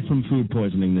die from food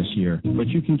poisoning this year, but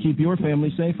you can keep your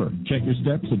family safer. Check your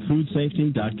steps at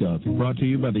foodsafety.gov. Brought to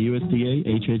you by the USDA,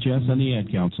 HHS, and the Ad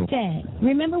Council. Dad,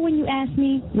 remember when you asked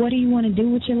me, what do you want to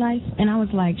do with your life? And I was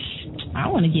like, I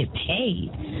want to get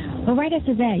paid. But right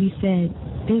after that, you said,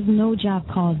 there's no job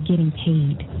called getting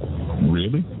paid.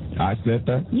 Really? I said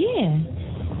that? Yeah.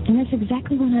 And that's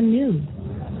exactly when I knew.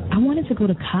 I wanted to go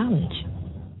to college.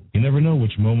 You never know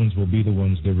which moments will be the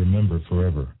ones they remember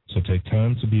forever. So take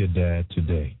time to be a dad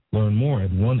today. Learn more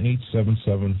at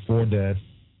 1-877-4DAD.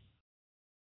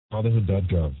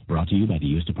 Fatherhood.gov. Brought to you by the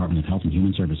U.S. Department of Health and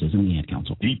Human Services and the Ad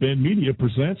Council. Deep End Media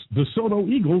presents DeSoto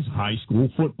Eagles High School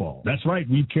Football. That's right,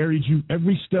 we've carried you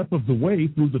every step of the way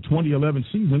through the 2011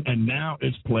 season, and now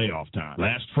it's playoff time.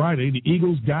 Last Friday, the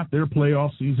Eagles got their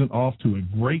playoff season off to a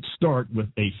great start with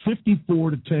a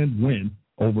 54-10 win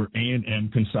over A&M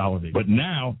Consolidated. But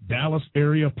now, Dallas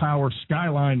area power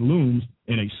Skyline looms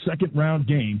in a second-round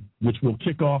game, which will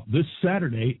kick off this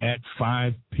Saturday at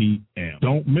 5 p.m.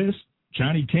 Don't miss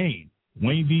Johnny Kane,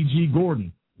 Wayne V.G.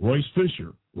 Gordon, Royce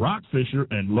Fisher, Rock Fisher,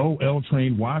 and Low L.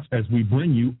 Train Watts as we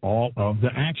bring you all of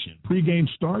the action. Pre-game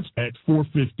starts at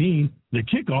 4:15. The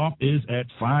kickoff is at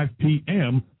 5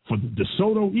 p.m. for the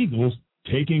DeSoto Eagles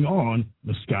taking on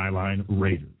the Skyline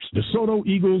Raiders. DeSoto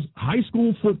Eagles High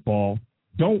School Football.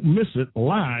 Don't miss it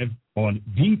live on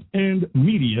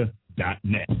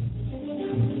deependmedia.net.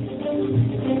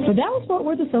 The Dallas-Fort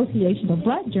Worth Association of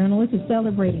Black Journalists is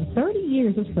celebrating 30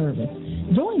 years of service.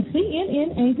 Join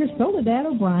CNN anchor Soledad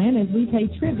O'Brien as we pay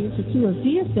tribute to two of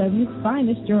DFW's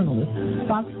finest journalists,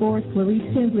 Fox Sports' Clarice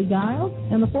Tinsley Giles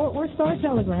and the Fort Worth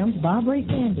Star-Telegram's Bob Ray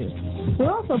Sanders.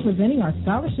 We're also presenting our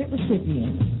scholarship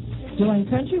recipients. Join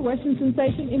country western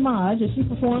sensation Imaj as she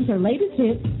performs her latest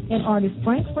hit, and artist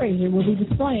Frank Frazier will be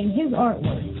displaying his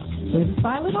artwork. There's a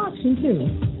silent auction, too.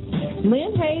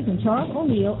 Lynn Hayes and Charles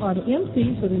O'Neill are the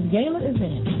MCs for this gala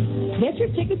event. Get your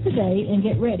tickets today and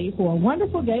get ready for a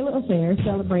wonderful gala affair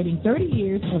celebrating 30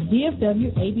 years of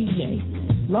DFW ABJ.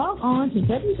 Log on to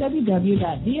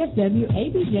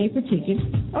www.dfwabj for tickets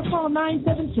or call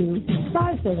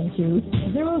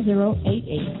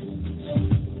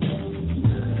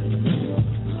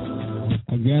 972-572-0088.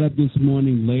 I got up this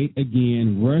morning late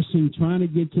again, rushing, trying to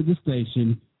get to the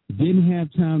station. Didn't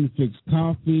have time to fix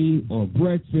coffee or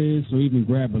breakfast or even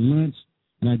grab a lunch.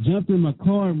 And I jumped in my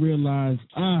car and realized,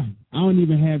 I don't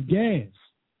even have gas.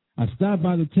 I stopped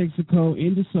by the Texaco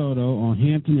in DeSoto on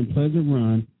Hampton and Pleasant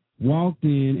Run, walked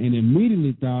in, and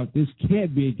immediately thought this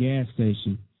can't be a gas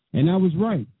station. And I was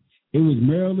right. It was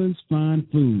Maryland's Fine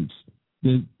Foods.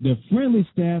 The friendly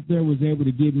staff there was able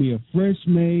to give me a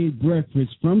fresh-made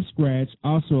breakfast from scratch,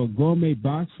 also a gourmet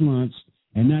box lunch,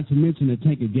 and not to mention a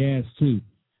tank of gas, too.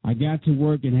 I got to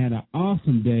work and had an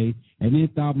awesome day, and then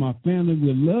thought my family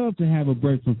would love to have a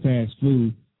break from fast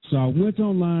food. So I went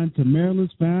online to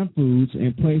Maryland's Fine Foods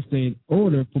and placed an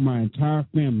order for my entire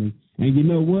family. And you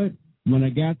know what? When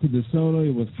I got to DeSoto,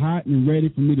 it was hot and ready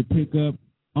for me to pick up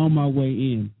on my way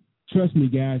in. Trust me,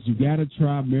 guys, you got to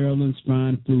try Maryland's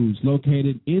Fine Foods,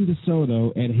 located in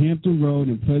DeSoto at Hampton Road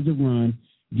and Pleasant Run.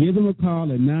 Give them a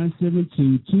call at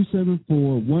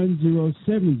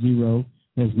 972-274-1070.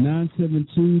 That's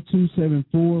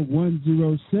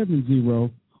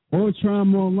 972-274-1070. Or try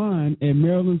them online at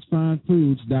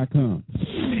marylandsfinefoods.com.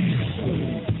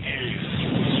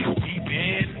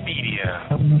 DBN Media.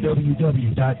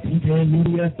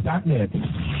 www.dbnmedia.net.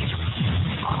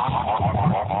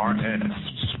 RF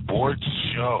Sports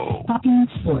Show. Talking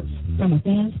sports from a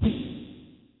fan's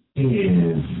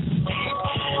is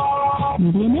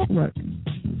Media Network.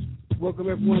 Welcome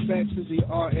everyone back to the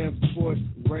RF Sports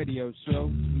Radio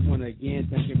Show. We want to again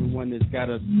thank everyone that's got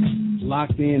us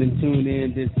locked in and tuned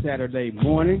in this Saturday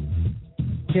morning.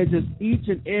 Catch us each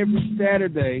and every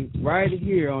Saturday right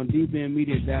here on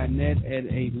dbnmedia.net at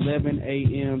 11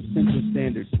 a.m. Central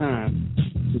Standard Time.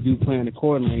 We do plan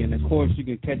accordingly, and of course you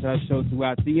can catch our show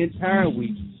throughout the entire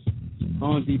week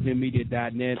on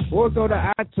dbnmedia.net or go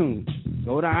to iTunes.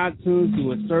 Go to iTunes,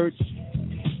 do a search,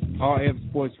 RF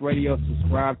Sports Radio,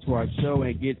 subscribe to our show,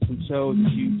 and get some shows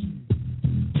that you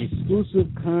exclusive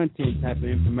content type of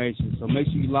information. So make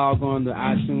sure you log on to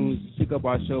iTunes, pick up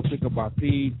our show, pick up our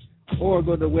feed, or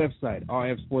go to the website,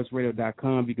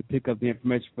 rfsportsradio.com. You can pick up the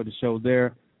information for the show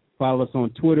there. Follow us on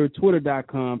Twitter,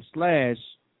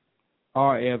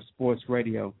 twitter.com/RF Sports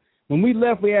Radio. When we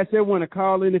left, we asked everyone to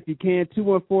call in if you can,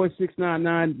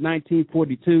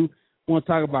 214-699-1942. I want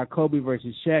to talk about Kobe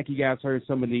versus Shaq. You guys heard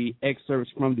some of the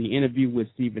excerpts from the interview with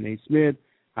Stephen A. Smith,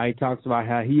 how he talks about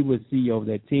how he was CEO of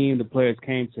that team. The players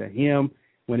came to him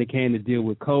when it came to deal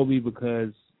with Kobe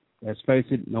because, let's face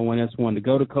it, no one else wanted to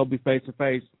go to Kobe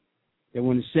face-to-face. They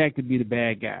wanted Shaq to be the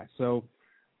bad guy. So,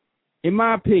 in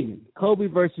my opinion, Kobe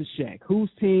versus Shaq, whose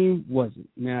team was it?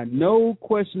 Now, no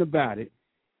question about it,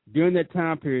 during that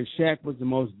time period, Shaq was the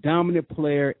most dominant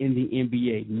player in the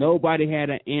NBA. Nobody had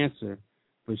an answer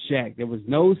for Shaq. There was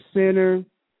no center,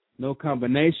 no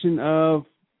combination of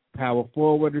power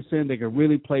forward or center that could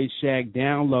really play Shaq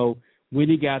down low when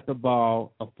he got the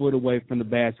ball a foot away from the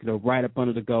basket or right up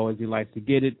under the goal as he likes to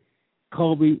get it.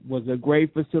 Kobe was a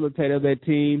great facilitator of that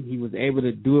team. He was able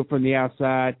to do it from the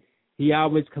outside. He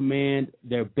always commanded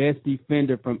their best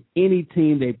defender from any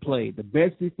team they played. The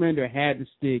best defender had to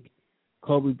stick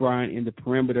Kobe Bryant in the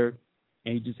perimeter,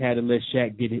 and you just had to let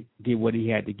Shaq get what he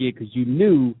had to get because you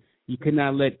knew you could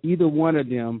not let either one of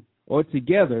them or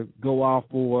together go off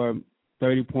for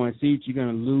 30 points each. You're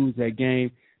going to lose that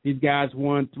game. These guys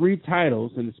won 3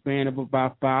 titles in the span of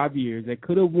about 5 years. They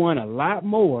could have won a lot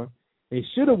more. They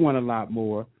should have won a lot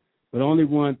more, but only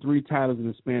won 3 titles in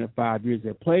the span of 5 years.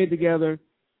 They played together.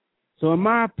 So in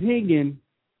my opinion,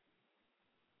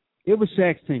 it was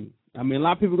Shaq's team. I mean, a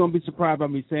lot of people are going to be surprised by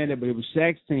me saying that, but it was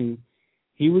Shaq's team.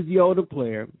 He was the older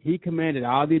player. He commanded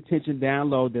all the attention down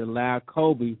low that allowed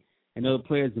Kobe and other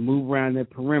players to move around that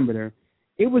perimeter.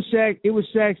 It was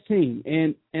Shaq's team.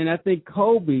 And I think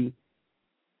Kobe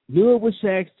knew it was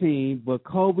Shaq's team, but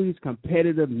Kobe's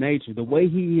competitive nature, the way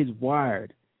he is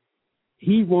wired,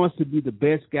 he wants to be the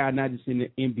best guy, not just in the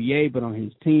NBA, but on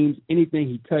his teams. Anything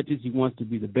he touches, he wants to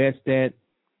be the best at.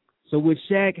 So with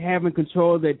Shaq having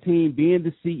control of that team, being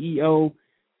the CEO,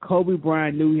 Kobe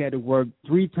Bryant knew he had to work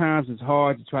 3 times as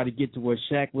hard to try to get to where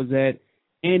Shaq was at,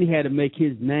 and he had to make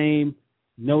his name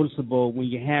noticeable when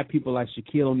you have people like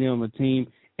Shaquille O'Neal on the team.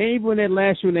 And even that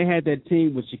last year when they had that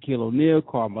team with Shaquille O'Neal,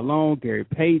 Karl Malone, Gary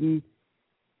Payton,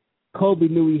 Kobe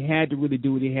knew he had to really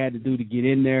do what he had to do to get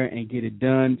in there and get it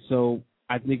done. So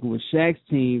I think it was Shaq's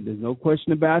team. There's no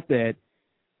question about that.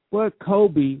 But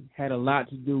Kobe had a lot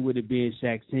to do with it being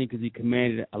Shaq's team because he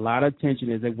commanded a lot of attention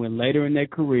as they went later in their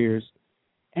careers.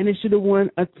 and they should have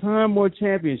won a ton more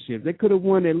championships. They could have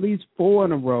won at least 4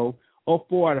 in a row or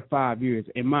 4 out of 5 years,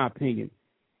 in my opinion.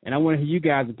 And I want to hear you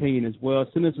guys' opinion as well.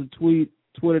 Send us a tweet,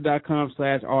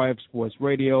 twitter.com/RF Sports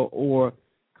Radio, or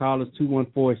call us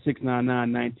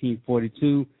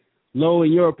 214-699-1942. Lo,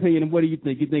 in your opinion, what do you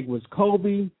think? You think it was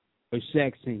Kobe or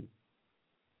Shaq's team?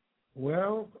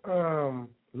 Well,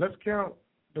 let's count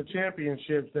the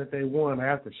championships that they won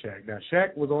after Shaq. Now,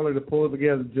 Shaq was only to pull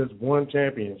together just one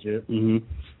championship. Mm-hmm.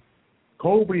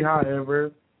 Kobe,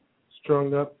 however,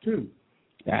 strung up 2.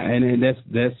 And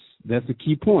that's a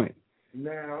key point.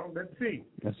 Now, let's see.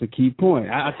 That's a key point.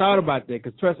 I thought about that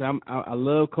because, trust me, I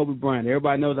love Kobe Bryant.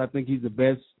 Everybody knows I think he's the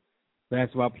best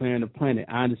basketball player on the planet.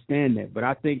 I understand that. But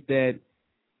I think that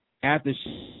after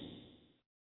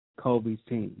Kobe's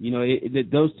team,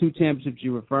 those 2 championships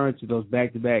you're referring to, those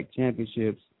back-to-back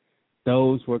championships,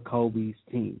 those were Kobe's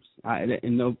teams.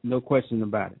 And no question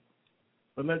about it.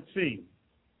 But let's see.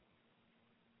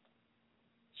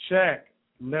 Shaq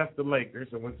left the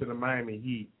Lakers and went to the Miami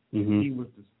Heat. Mm-hmm. He was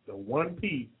the one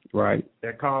piece right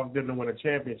that caused them to win a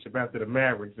championship after the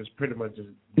Mavericks. It's pretty much just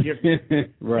gift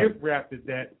wrapped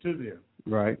that to them.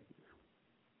 Right.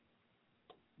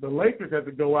 The Lakers had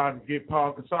to go out and get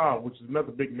Paul Gasol, which is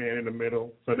another big man in the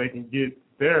middle, so they can get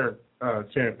their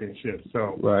championship.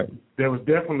 So there was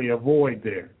definitely a void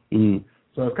there. Mm.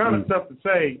 So it's kind of tough to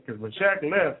say because when Shaq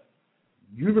left,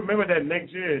 you remember that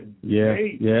next year.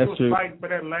 He was fighting for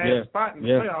that last spot in the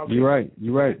playoffs. You're right.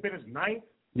 They finished 9th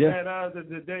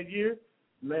that year,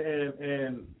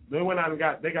 and they went out and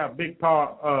got big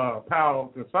Paul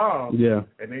Gasol. Yeah.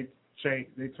 And they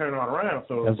turn on around.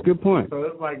 So that's a good point. So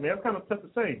it's like, man, it's kind of tough to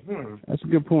say. That's a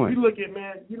good point. You look at,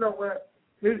 man, you know what?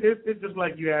 It's just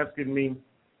like you asking me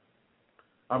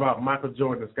about Michael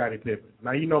Jordan and Scottie Pippen.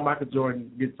 Now, Michael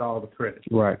Jordan gets all the credit.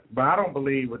 Right. But I don't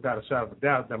believe, without a shadow of a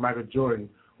doubt, that Michael Jordan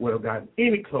would have gotten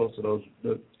any close to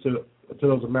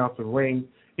those amounts of rings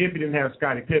if he didn't have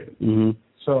Scottie Pippen. Mm-hmm.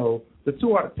 So the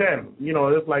 2 out of 10,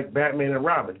 it's like Batman and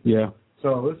Robin. Yeah.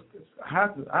 So I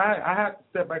have to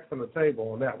step back from the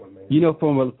table on that one, man.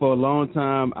 For a long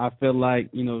time, I felt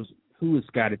like, who was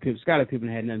Scottie Pippen? Scottie Pippen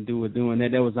had nothing to do with doing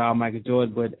that. That was all Michael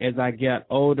Jordan. But as I got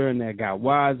older and I got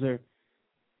wiser,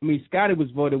 Scottie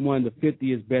was voted one of the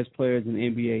 50th best players in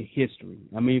NBA history.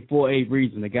 For a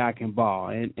reason. The guy can ball.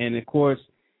 And of course,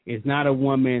 it's not a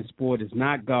one-man sport. It's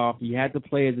not golf. You have to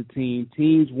play as a team.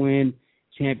 Teams win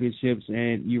championships.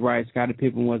 And you're right, Scottie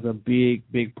Pippen was a big,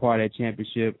 big part of that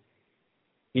championship.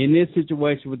 In this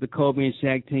situation with the Kobe and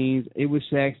Shaq teams, it was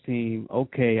Shaq's team.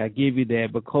 Okay, I give you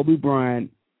that. But Kobe Bryant,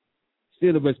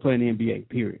 still the best player in the NBA,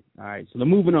 period. All right, so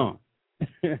moving on.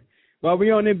 While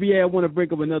we're on NBA, I want to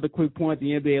bring up another quick point.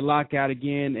 The NBA lockout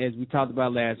again, as we talked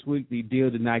about last week, the deal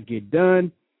did not get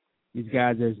done. These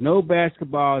guys, there's no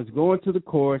basketball. It's going to the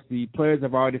courts. The players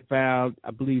have already filed,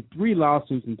 I believe, 3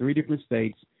 lawsuits in 3 different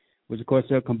states, which, of course,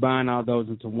 they'll combine all those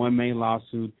into one main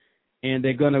lawsuit. And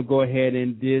they're going to go ahead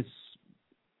and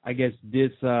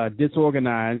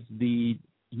disorganize the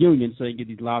union so they can get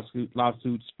these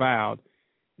lawsuits filed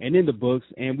and in the books,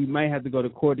 and we may have to go to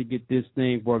court to get this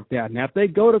thing worked out. Now, if they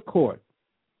go to court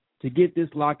to get this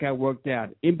lockout worked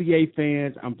out, NBA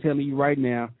fans, I'm telling you right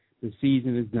now, the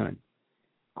season is done.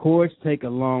 Courts take a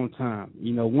long time.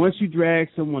 Once you drag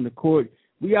someone to court,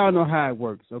 we all know how it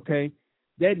works, okay?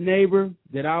 That neighbor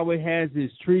that always has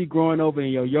this tree growing over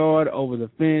in your yard, over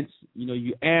the fence,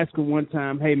 you ask him one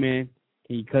time, hey, man,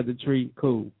 can you cut the tree?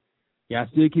 Cool. Y'all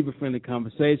still keep a friendly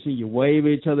conversation. You wave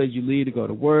at each other as you leave to go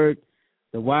to work.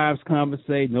 The wives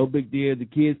conversate. No big deal. The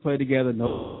kids play together.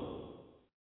 No.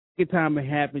 Every time it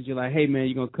happens, you're like, hey, man,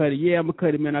 you going to cut it? Yeah, I'm going to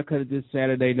cut it, man. I'll cut it this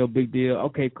Saturday. No big deal.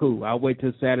 Okay, cool. I'll wait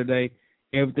till Saturday.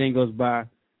 Everything goes by.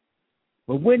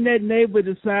 But when that neighbor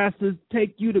decides to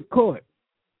take you to court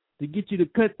to get you to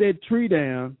cut that tree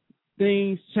down,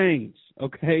 things change,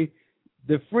 okay?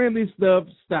 The friendly stuff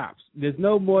stops. There's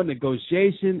no more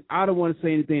negotiation. I don't want to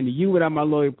say anything to you without my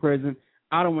lawyer present.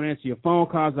 I don't want to answer your phone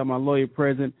calls without my lawyer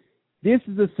present. This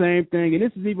is the same thing, and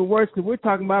this is even worse because we're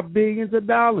talking about billions of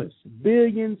dollars.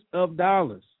 Billions of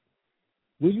dollars.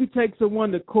 When you take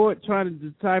someone to court trying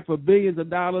to decide for billions of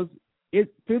dollars,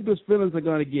 people's feelings are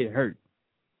going to get hurt.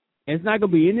 And it's not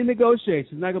going to be any negotiation.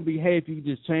 It's not going to be, hey, if you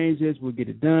just change this, we'll get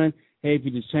it done. Hey, if you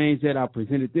just change that, I'll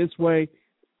present it this way.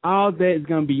 All that is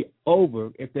going to be over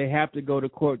if they have to go to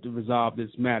court to resolve this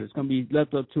matter. It's going to be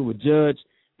left up to a judge.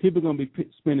 People are going to be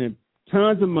spending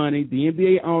tons of money. The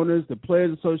NBA owners, the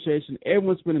Players Association,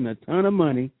 everyone's spending a ton of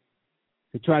money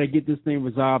to try to get this thing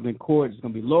resolved in court. There's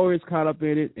going to be lawyers caught up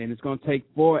in it, and it's going to take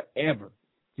forever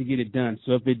to get it done.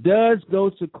 So if it does go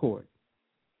to court,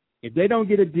 if they don't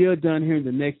get a deal done here in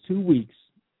the next 2 weeks,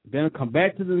 Then come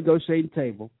back to the negotiating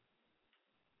table.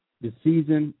 The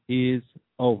season is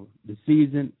over. The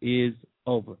season is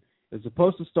over. It's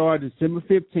supposed to start December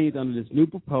 15th under this new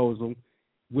proposal,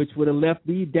 which would have left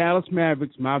the Dallas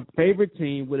Mavericks, my favorite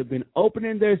team, would have been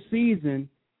opening their season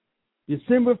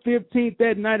December 15th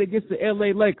that night against the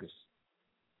L.A. Lakers.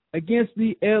 Against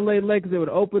the L.A. Lakers, they would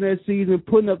open their season,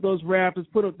 putting up those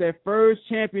Raptors, put up their first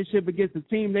championship against the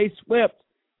team they swept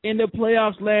in the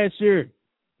playoffs last year.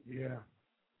 Yeah.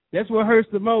 That's what hurts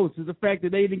the most is the fact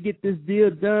that they didn't get this deal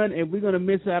done, and we're going to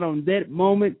miss out on that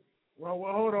moment. Well,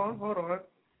 hold on.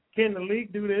 Can the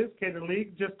league do this? Can the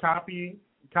league just copy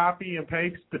and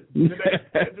paste today's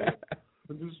schedule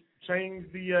and just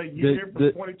change the year from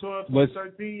 2012 to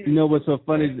 2013? You know what's so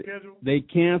funny? They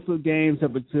canceled games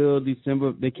up until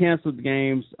December. They canceled the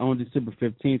games on December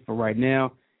 15th for right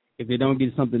now. If they don't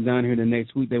get something done here the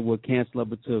next week, they will cancel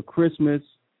up until Christmas.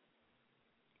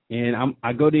 And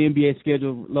I go to the NBA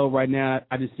schedule low right now.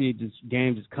 I just see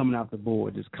games just coming off the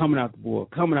board.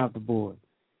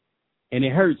 And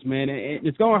it hurts, man. And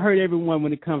it's going to hurt everyone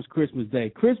when it comes Christmas Day.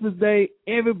 Christmas Day,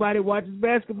 everybody watches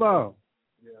basketball.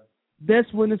 Yeah.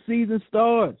 That's when the season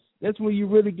starts. That's when you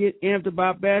really get amped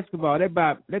about basketball.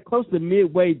 They're close to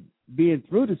midway being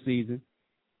through the season.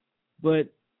 But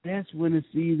that's when the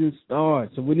season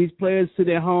starts. So when these players sit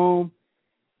at home,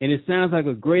 and it sounds like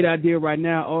a great idea right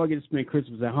now. Oh, I get to spend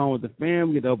Christmas at home with the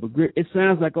family, get the open grill. It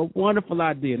sounds like a wonderful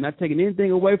idea. Not taking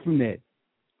anything away from that.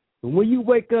 But when you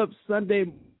wake up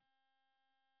Sunday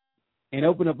and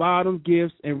open up all them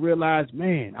gifts and realize,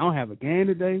 man, I don't have a game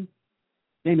today.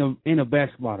 Ain't no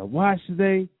basketball to watch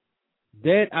today.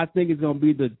 That, I think, is going to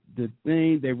be the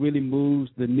thing that really moves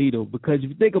the needle. Because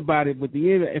if you think about it, with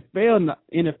the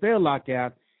NFL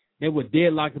lockout, they were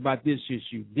deadlocked about this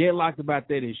issue, deadlocked about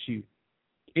that issue.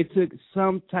 It took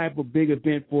some type of big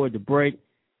event for it to break.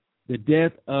 The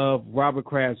death of Robert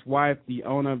Kraft's wife, the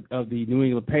owner of the New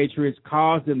England Patriots,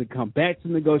 caused them to come back to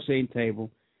the negotiating table,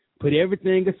 put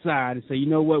everything aside, and say, you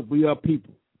know what, we are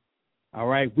people. All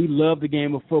right, we love the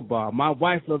game of football. My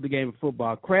wife loved the game of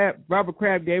football. Robert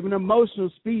Kraft gave an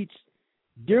emotional speech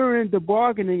during the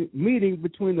bargaining meeting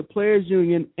between the players'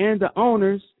 union and the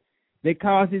owners. They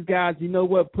caused these guys, you know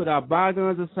what, put our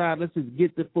bygones aside. Let's just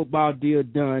get the football deal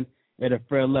done at a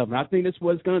fair level. And I think that's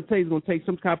what it's going to take. It's going to take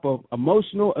some type of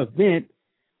emotional event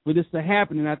for this to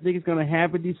happen. And I think it's going to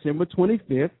happen December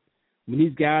 25th when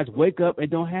these guys wake up and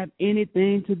don't have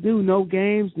anything to do, no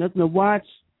games, nothing to watch.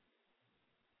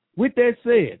 With that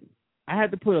said, I had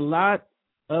to put a lot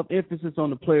of emphasis on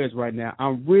the players right now.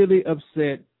 I'm really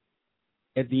upset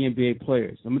at the NBA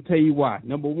players. I'm going to tell you why.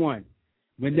 Number one,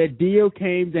 when that deal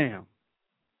came down,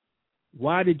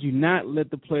 why did you not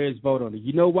let the players vote on it?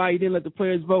 You know why you didn't let the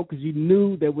players vote? Because you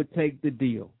knew they would take the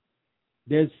deal.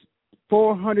 There's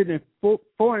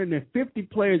 450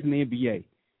 players in the NBA.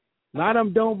 A lot of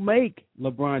them don't make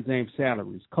LeBron James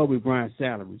salaries, Kobe Bryant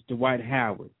salaries, Dwight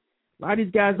Howard. A lot of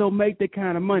these guys don't make that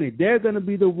kind of money. They're going to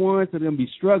be the ones that are going to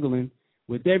be struggling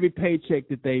with every paycheck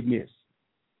that they miss.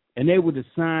 And they would have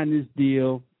signed this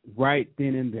deal right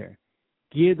then and there.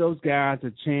 Give those guys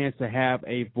a chance to have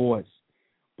a voice.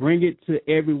 Bring it to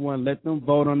everyone. Let them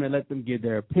vote on it. Let them give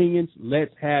their opinions.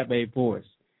 Let's have a voice.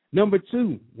 Number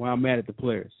two, why I'm mad at the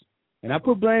players. And I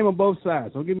put blame on both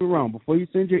sides. Don't get me wrong. Before you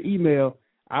send your email,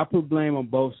 I put blame on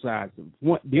both sides.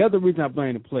 The other reason I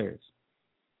blame the players,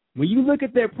 when you look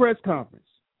at their press conference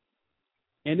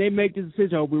and they make the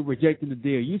decision, oh, we're rejecting the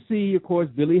deal, you see, of course,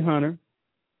 Billy Hunter,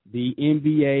 the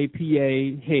NBA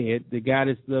PA head, the guy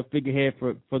that's the figurehead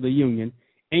for the union,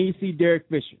 and you see Derek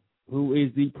Fisher, who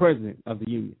is the president of the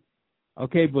union.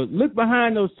 Okay, but look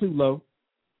behind those two, Lo.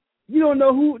 You don't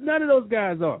know who none of those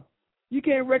guys are. You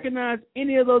can't recognize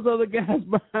any of those other guys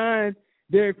behind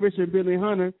Derek Fisher and Billy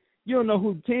Hunter. You don't know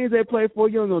who teams they play for.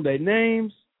 You don't know their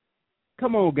names.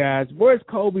 Come on, guys. Where's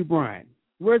Kobe Bryant?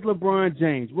 Where's LeBron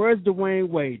James? Where's Dwayne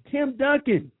Wade? Tim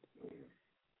Duncan.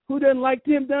 Who doesn't like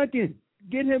Tim Duncan?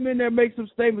 Get him in there, make some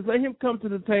statements. Let him come to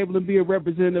the table and be a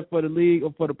representative for the league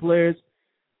or for the players.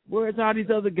 Where's all these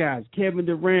other guys? Kevin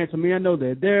Durant. I mean, I know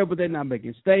they're there, but they're not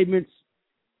making statements.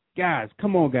 Guys,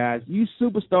 come on, guys. You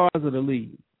superstars of the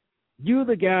league. You're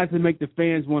the guys that make the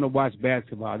fans want to watch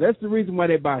basketball. That's the reason why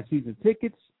they buy season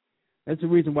tickets. That's the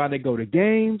reason why they go to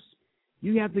games.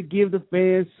 You have to give the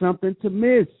fans something to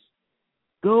miss.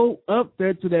 Go up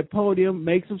there to that podium,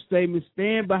 make some statements,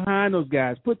 stand behind those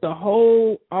guys. Put the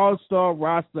whole all-star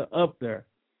roster up there.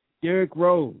 Derrick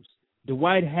Rose,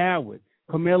 Dwight Howard,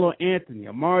 Carmelo Anthony,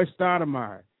 Amari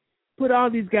Stoudemire. Put all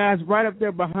these guys right up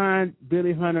there behind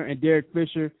Billy Hunter and Derek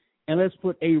Fisher, and let's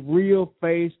put a real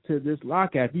face to this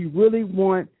lockout. If you really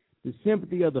want the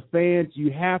sympathy of the fans,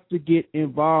 you have to get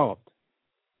involved.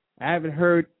 I haven't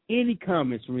heard any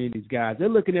comments from any of these guys. They're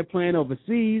looking at playing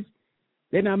overseas.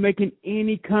 They're not making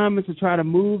any comments to try to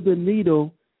move the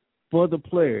needle for the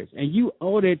players. And you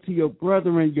owe that to your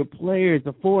brethren, your players,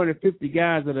 the 450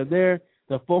 guys that are there,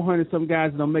 the 400-some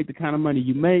guys that don't make the kind of money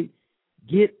you make.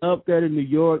 Get up there to New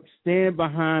York. Stand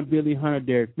behind Billy Hunter,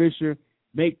 Derek Fisher.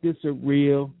 Make this a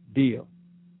real deal.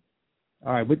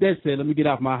 All right, with that said, let me get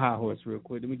off my high horse real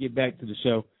quick. Let me get back to the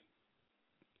show.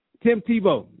 Tim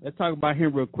Tebow, let's talk about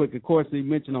him real quick. Of course, he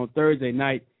mentioned on Thursday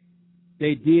night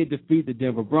they did defeat the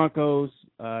Denver Broncos.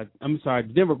 The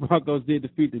Denver Broncos did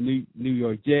defeat the New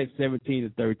York Jets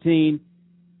 17-13,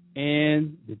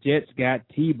 and the Jets got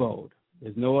Tebowed.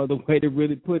 There's no other way to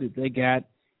really put it. They got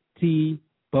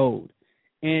Tebowed.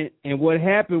 And what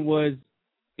happened was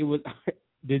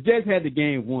the Jets had the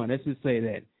game won. Let's just say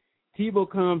that. Tebow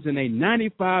comes in a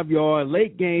 95-yard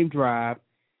late-game drive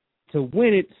to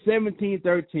win it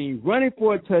 17-13, running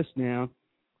for a touchdown.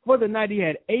 For the night, he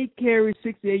had 8 carries,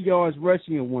 68 yards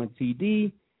rushing, and 1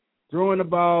 TD. Throwing the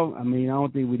ball, I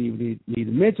don't think we even need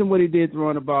to mention what he did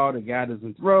throwing the ball. The guy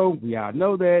doesn't throw. We all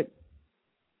know that.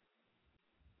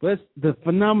 But the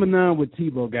phenomenon with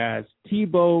Tebow, guys,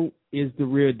 Tebow is the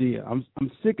real deal. I'm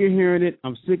sick of hearing it.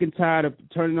 I'm sick and tired of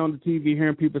turning on the TV,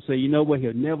 hearing people say, you know what,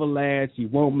 he'll never last. He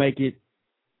won't make it.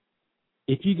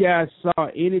 If you guys saw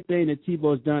anything that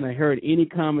Tebow's done or heard any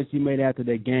comments he made after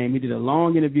that game, he did a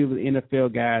long interview with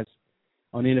NFL guys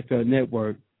on the NFL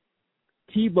Network.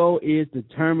 Tebow is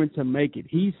determined to make it.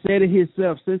 He said it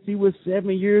himself since he was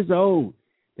 7 years old.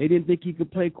 They didn't think he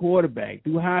could play quarterback.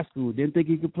 Through high school, didn't think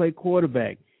he could play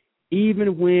quarterback.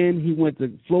 Even when he went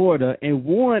to Florida and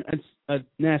won a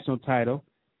national title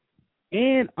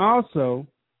and also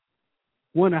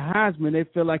won a Heisman, they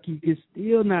feel like he could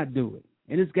still not do it.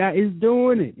 And this guy is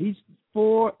doing it. He's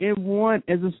 4-1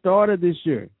 as a starter this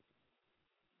year.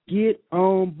 Get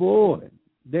on board.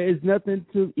 There is nothing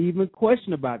to even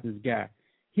question about this guy.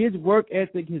 His work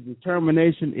ethic, his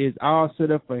determination is all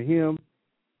set up for him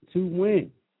to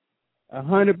win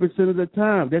 100% of the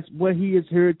time. That's what he is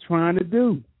here trying to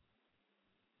do.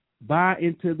 Buy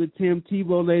into the Tim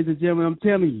Tebow, ladies and gentlemen. I'm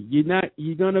telling you,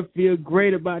 you're gonna feel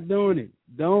great about doing it.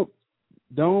 Don't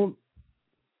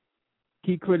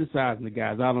keep criticizing the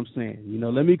guys. All I'm saying,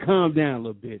 let me calm down a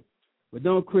little bit, but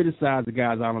don't criticize the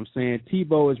guys. All I'm saying,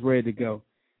 Tebow is ready to go.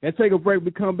 Let's take a break. We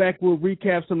come back. We'll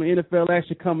recap some of the NFL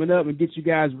action coming up and get you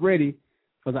guys ready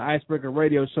for the Icebreaker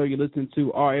Radio Show. You're listening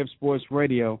to RF Sports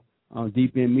Radio on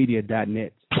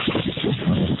deependmedia.net.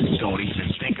 Don't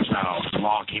even think about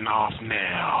logging off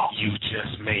now. You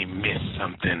just may miss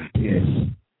something.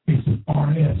 It's an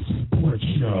RF Sports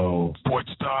Show. Sports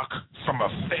talk from a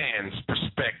fan's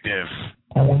perspective.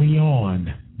 Only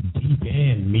on Deep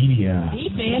End Media.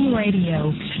 Deep End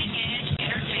Radio.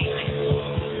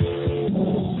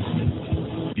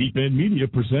 Deep End Media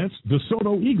presents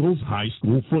DeSoto Eagles High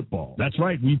School Football. That's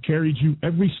right, we've carried you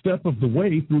every step of the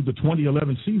way through the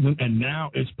 2011 season, and now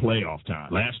it's playoff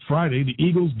time. Last Friday, the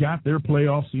Eagles got their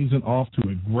playoff season off to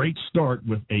a great start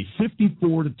with a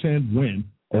 54-10 win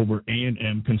over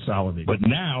A&M Consolidated. But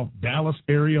now, Dallas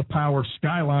area power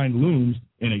Skyline looms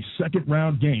in a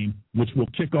second-round game, which will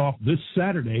kick off this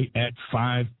Saturday at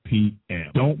 5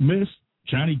 p.m. Don't miss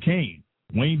Johnny Kane,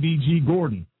 Wayne D.G.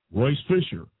 Gordon, Royce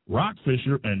Fisher, Rock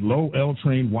Fisher, and Low L.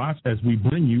 Train Watts as we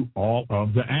bring you all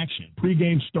of the action.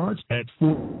 Pre-game starts at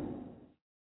 4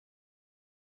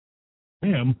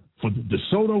 p.m. for the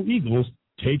DeSoto Eagles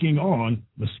taking on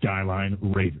the Skyline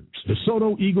Raiders.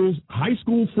 DeSoto Eagles High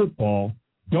School Football.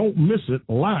 Don't miss it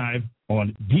live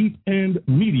on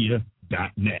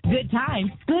deependmedia.net. Good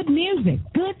times, good music,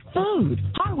 good food.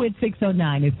 Harwood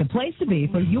 609 is the place to be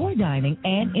for your dining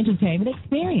and entertainment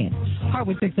experience.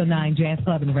 Harwood 609 Jazz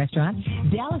Club and Restaurant,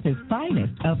 Dallas's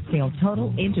finest upscale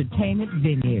total entertainment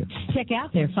venue. Check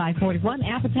out their 541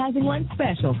 appetizing lunch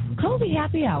special, cozy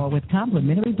happy hour with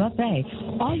complimentary buffet,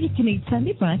 all you can eat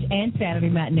Sunday brunch and Saturday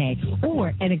matinee,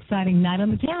 or an exciting night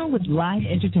on the town with live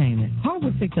entertainment.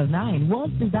 Harwood 609 was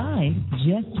designed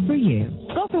just for you.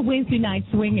 Go for Wednesday night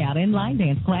swing out and line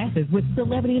dance classes with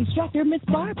celebrity instructor Miss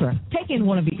Barbara. Take in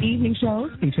one of the evening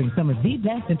shows featuring some of the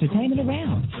best entertainment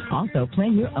around. Also,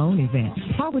 plan your own event.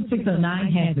 Harwood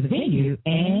 609 has the venue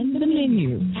and the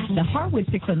menu. The Harwood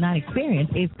 609 experience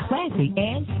is classy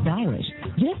and stylish.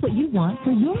 Just what you want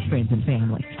for your friends and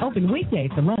family. Open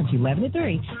weekdays for lunch 11 to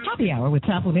 3, happy hour with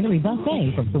complimentary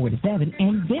buffet from 4 to 7,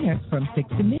 and dinner from 6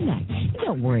 to midnight.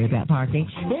 Don't worry about parking.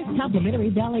 There's complimentary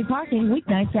valet parking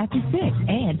weeknights after 6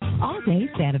 and all day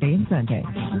Saturday and Sunday.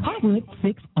 Harwood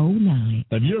 609.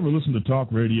 Have you ever listened to talk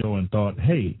radio and thought,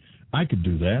 hey, I could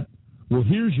do that? Well,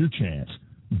 here's your chance.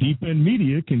 Deep End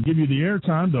Media can give you the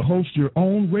airtime to host your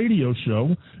own radio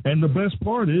show, and the best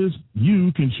part is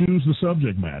you can choose the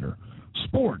subject matter.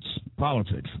 Sports,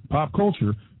 politics, pop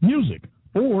culture, music,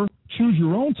 or choose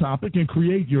your own topic and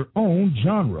create your own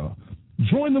genre.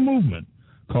 Join the movement.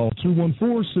 Call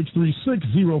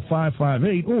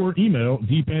 214-636-0558 or email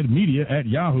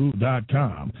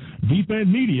deependmedia@yahoo.com. Deep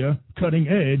End Media, cutting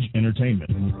edge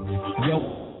entertainment.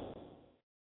 Yo.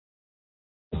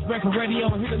 Record Radio,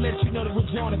 here to let you know that we're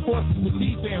joining forces with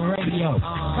Deep End Radio.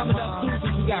 Coming up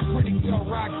Tuesdays, we got Pretty Girl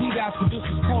Rock, D-Dot's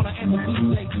Producer's Corner, and the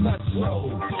DJ Clutch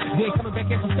Show. Then coming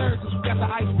back every Thursdays, we got the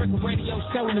Icebreaker Radio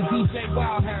Show and the DJ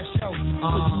Wild Hair Show.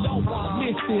 But you don't want to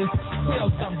miss this. Tell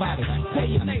somebody. Tell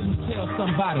your neighbors, tell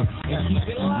somebody. And keep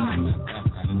it locked.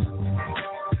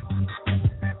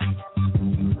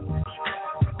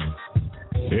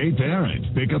 Hey parents,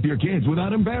 pick up your kids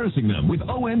without embarrassing them with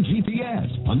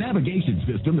OMGPS, a navigation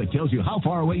system that tells you how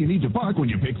far away you need to park when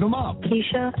you pick them up.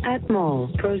 Keisha at mall.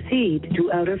 Proceed to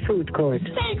outer food court.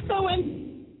 Thanks, Owen.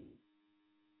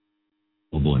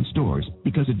 In stores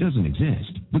because it doesn't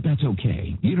exist. But that's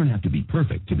okay. You don't have to be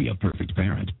perfect to be a perfect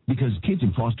parent because kids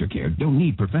in foster care don't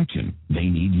need perfection. They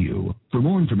need you. For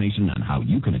more information on how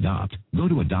you can adopt, go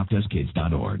to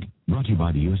adoptuskids.org. Brought to you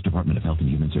by the U.S. Department of Health and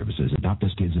Human Services, Adopt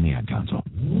Us Kids, and the Ad Council.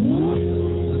 I'm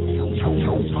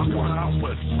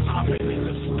in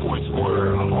the sports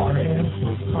world. RM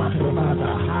talking about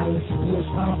the hottest sports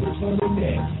topics on the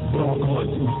net. Log on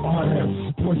to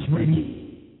RM Sports Radio.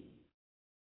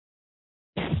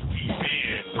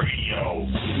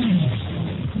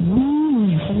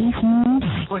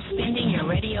 For spending your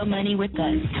radio money with us.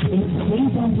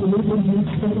 Please don't deliver this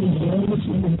study damage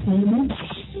entertainment.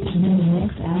 And then the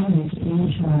next hour is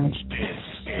being charged. This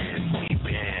is Deep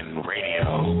End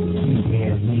Radio.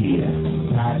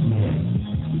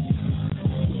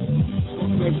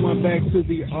 DeepEndMedia.net. Everyone back to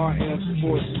the RF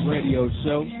Sports Radio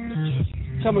Show.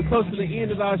 Coming close to the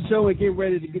end of our show and getting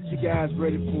ready to get you guys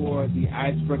ready for the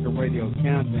Icebreaker Radio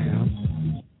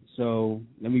Countdown. So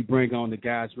let me bring on the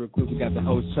guys real quick. We got the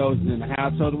host Chosen in the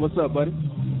house. Chosen, what's up, buddy?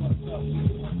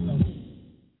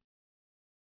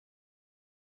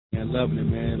 Man, loving it,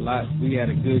 man. We had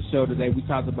a good show today. We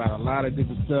talked about a lot of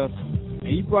different stuff.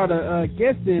 And you brought a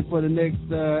guest in for the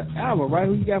next hour, right?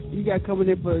 Who you got coming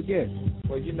in for a guest?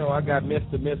 Well, you know, I got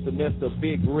Mr.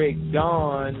 Big Rick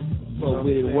Don. What's up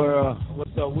with it, world?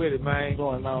 What's up with it, man? What's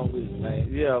going on with it,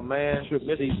 man? Yeah, man.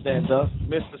 Mr. Stand Up.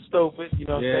 Mr. Stupid, you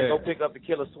know what I'm saying? Go pick up the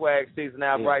Killer Swag season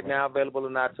out right now, available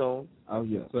in iTunes. Oh,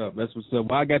 yeah. What's up? That's what's up.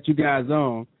 Well, I got you guys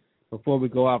on. Before we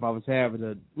go off, I was having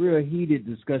a real heated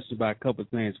discussion about a couple of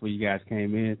things before you guys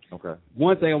came in. Okay.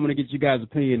 One thing I want to get you guys'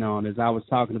 opinion on is I was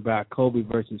talking about Kobe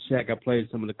versus Shaq. I played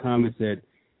some of the comments that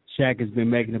Shaq has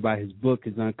been making about his book,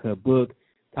 his uncut book.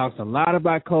 Talks a lot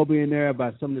about Kobe in there,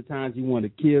 about some of the times he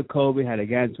wanted to kill Kobe, how they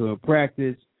got into a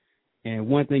practice. And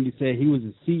one thing he said, he was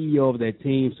the CEO of that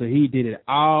team, so he did it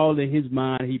all in his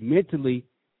mind. He mentally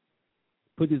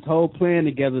put this whole plan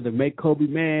together to make Kobe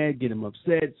mad, get him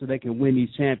upset so they can win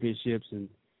these championships. And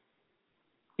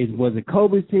was it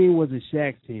Kobe's team, was it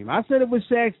Shaq's team? I said it was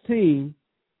Shaq's team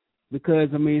because,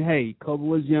 I mean, hey, Kobe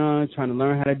was young, trying to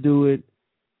learn how to do it.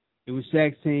 It was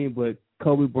Shaq's team, but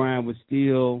Kobe Bryant was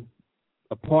still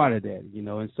a part of that, you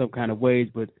know, in some kind of ways.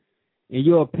 But in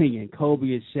your opinion, Kobe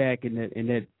and Shaq and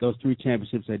those three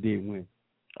championships they did win.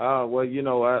 Well, you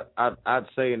know, I'd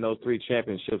say in those three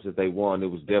championships that they won, it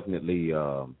was definitely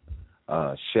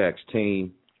Shaq's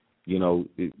team. You know,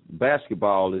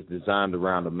 basketball is designed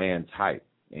around a man's height,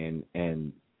 and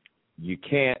you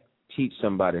can't teach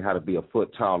somebody how to be a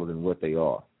foot taller than what they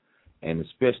are, and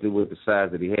especially with the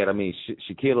size that he had. I mean,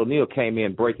 Shaquille O'Neal came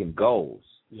in breaking goals.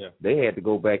 Yeah. They had to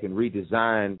go back and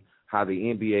redesign how the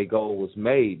NBA goal was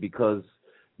made because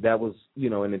that was, you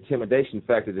know, an intimidation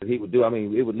factor that he would do. I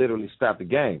mean, it would literally stop the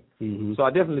game. Mm-hmm. So I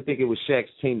definitely think it was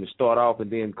Shaq's team to start off, and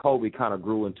then Kobe kind of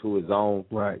grew into his own.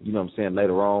 Right. You know what I'm saying?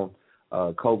 Later on,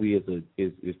 Kobe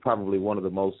is probably one of the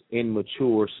most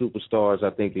immature superstars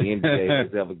I think the NBA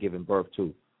has ever given birth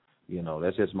to. You know,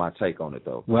 that's just my take on it,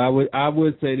 though. Well, I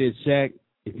would say this, Shaq,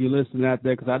 if you're listening out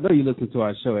there, because I know you listen to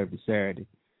our show every Saturday.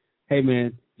 Hey,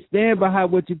 man, stand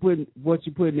behind what you put in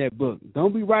that book.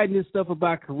 Don't be writing this stuff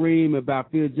about Kareem,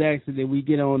 about Phil Jackson, that we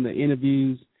get on the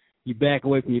interviews. You back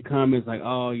away from your comments like,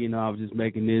 oh, you know, I was just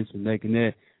making this and making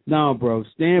that. No, bro,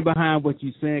 stand behind what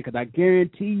you're saying, because I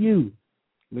guarantee you,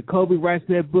 when Kobe writes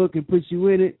that book and puts you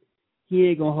in it, he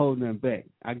ain't going to hold nothing back.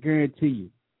 I guarantee you.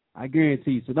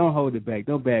 So don't hold it back.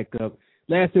 Don't back up.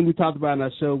 Last thing we talked about on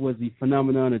our show was the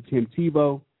phenomenon of Tim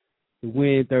Tebow. The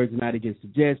win Thursday night against the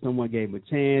Jets. No one gave him a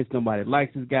chance. Nobody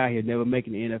likes this guy. He'll never make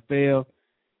it in the NFL.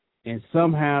 And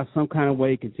somehow, some kind of way,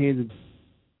 he continues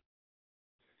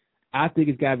I think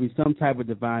it's got to be some type of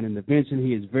divine intervention.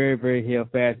 He is very, very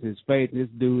held fast in his faith. This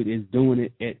dude is doing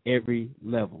it at every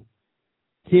level.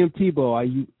 Tim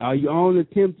Tebow, are you on the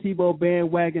Tim Tebow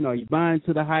bandwagon? Are you buying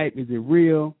to the hype? Is it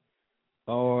real?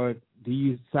 Or do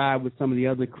you side with some of the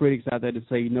other critics out there to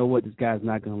say, you know what, this guy's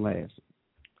not going to last?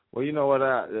 Well, you know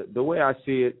what, the way I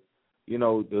see it, you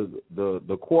know,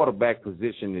 the quarterback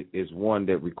position is one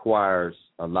that requires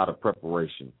a lot of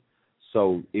preparation.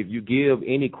 So if you give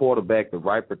any quarterback the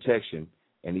right protection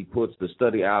and he puts the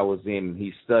study hours in and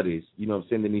he studies, you know what I'm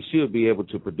saying, then he should be able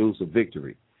to produce a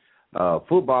victory.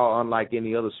 Football, unlike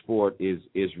any other sport, is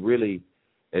really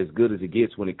as good as it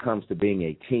gets when it comes to being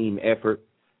a team effort,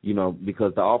 you know,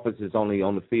 because the offense is only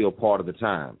on the field part of the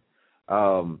time.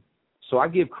 So I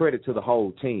give credit to the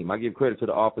whole team. I give credit to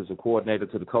the offensive coordinator,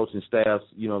 to the coaching staffs,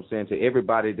 you know what I'm saying, to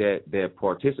everybody that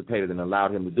participated and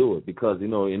allowed him to do it. Because, you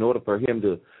know, in order for him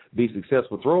to be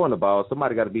successful throwing the ball,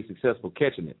 somebody got to be successful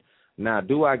catching it. Now,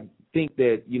 do I think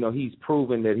that, you know, he's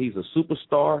proven that he's a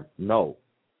superstar? No.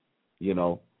 You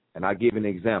know, and I give an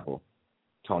example,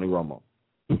 Tony Romo.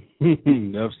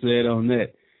 Enough said on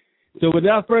that. So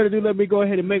without further ado, let me go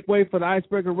ahead and make way for the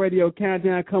Icebreaker Radio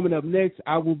Countdown. Coming up next,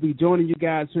 I will be joining you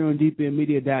guys here on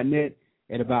deependmedia.net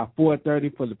at about 4:30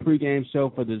 for the pregame show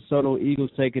for the DeSoto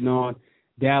Eagles taking on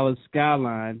Dallas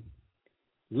Skyline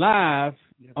live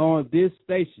on this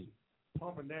station.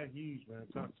 Pumping that huge, man.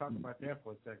 Talk about that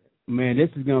for a second. Man, this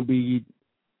is going to be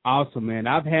awesome, man.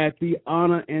 I've had the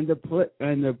honor and the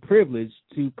privilege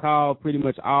to call pretty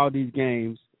much all these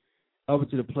games over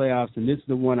to the playoffs, and this is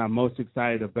the one I'm most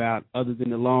excited about. Other than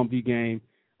the Longview game,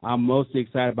 I'm most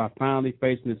excited about finally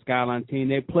facing the Skyline team.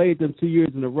 They played them 2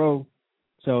 years in a row,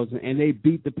 and they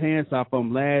beat the pants off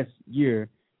them last year,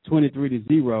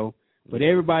 23-0. But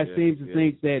everybody seems to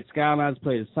think that Skyline's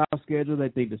played a soft schedule. They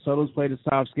think DeSoto's played a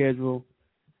soft schedule.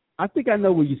 I think I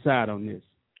know where you side on this.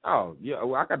 Oh, yeah,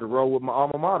 well, I got to roll with my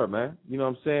alma mater, man. You know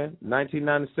what I'm saying?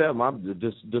 1997, I'm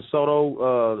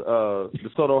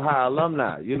DeSoto High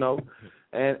alumni, you know.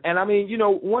 And I mean, you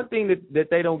know, one thing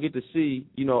that they don't get to see,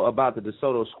 you know, about the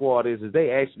DeSoto squad is they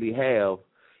actually have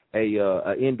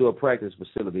a indoor practice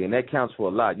facility, and that counts for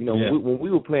a lot. You know, when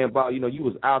we were playing ball, you know, you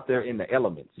was out there in the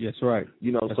elements. That's right.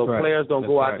 You know, That's so right. players don't That's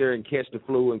go right. out there and catch the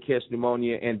flu and catch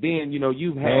pneumonia, and then, you know,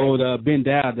 you've had Ben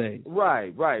Dow days.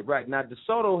 Right. Now,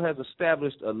 DeSoto has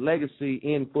established a legacy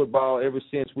in football ever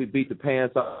since we beat the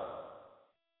pants off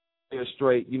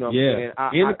straight. You know what I'm saying?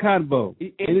 In the Cotton Bowl. At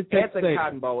the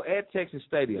Cotton Bowl, at Texas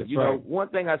Stadium. That's you know, right. one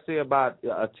thing I say about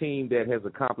a team that has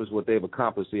accomplished what they've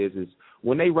accomplished is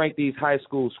when they rank these high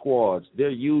school squads, they're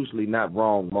usually not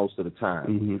wrong most of the time.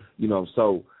 Mm-hmm. You know,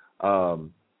 so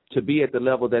to be at the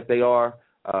level that they are,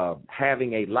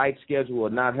 having a light schedule or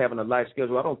not having a light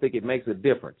schedule, I don't think it makes a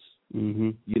difference. Mm-hmm.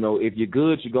 You know, if you're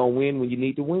good, you're going to win when you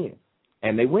need to win.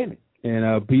 And they win it. And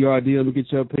BRD, let me get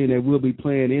your opinion. They will be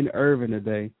playing in Irving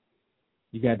today.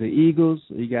 You got the Eagles,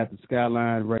 you got the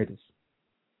Skyline Raiders.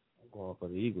 I'm going for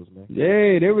the Eagles, man.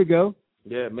 Yeah, there we go.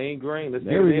 Yeah, Mean Green.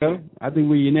 There we go. I think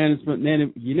we're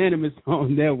unanimous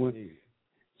on that one.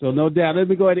 So no doubt. Let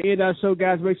me go ahead and end our show,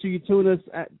 guys. Make sure you tune us,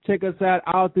 check us out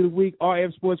all through the week,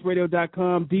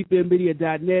 rfsportsradio.com,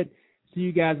 deependmedia.net. See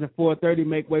you guys at 4:30.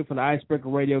 Make way for the Icebreaker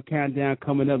Radio Countdown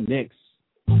coming up next.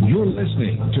 You're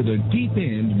listening to the Deep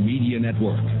End Media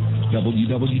Network,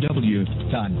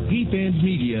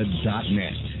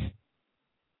 www.deependmedia.net.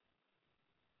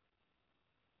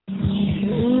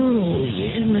 Ooh,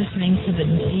 you're listening to the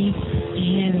Deep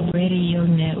End Radio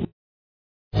Network.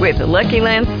 With the Lucky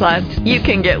Land Slots, you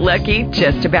can get lucky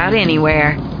just about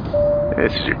anywhere.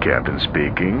 This is your captain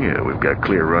speaking. We've got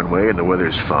clear runway and the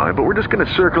weather's fine, but we're just going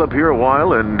to circle up here a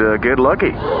while and get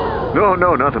lucky.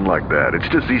 No, nothing like that. It's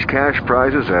just these cash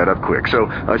prizes add up quick. So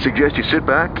I suggest you sit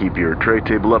back, keep your tray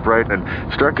table upright, and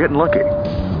start getting lucky.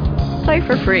 Play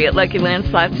for free at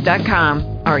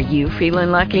LuckyLandSlots.com. Are you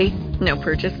feeling lucky? No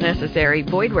purchase necessary.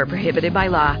 Void where prohibited by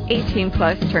law.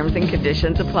 18+ terms and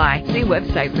conditions apply. See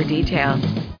website for details.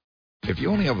 If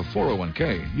you only have a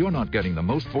 401k, you're not getting the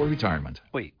most for retirement.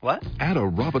 Wait, what? Add a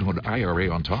Robinhood IRA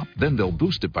on top, then they'll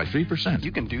boost it by 3%.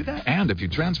 You can do that? And if you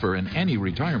transfer in any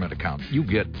retirement account, you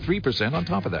get 3% on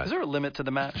top of that. Is there a limit to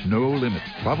the match? No limit.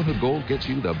 Robinhood Gold gets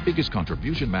you the biggest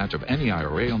contribution match of any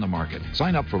IRA on the market.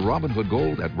 Sign up for Robinhood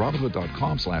Gold at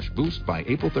Robinhood.com/boost by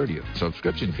April 30th.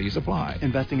 Subscription fees apply.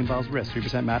 Investing involves risk.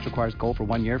 3% match requires gold for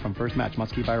 1 year from first match.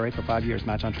 Must keep IRA for 5 years.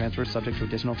 Match on transfers subject to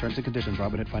additional terms and conditions.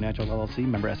 Robinhood Financial LLC,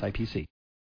 member SIPC.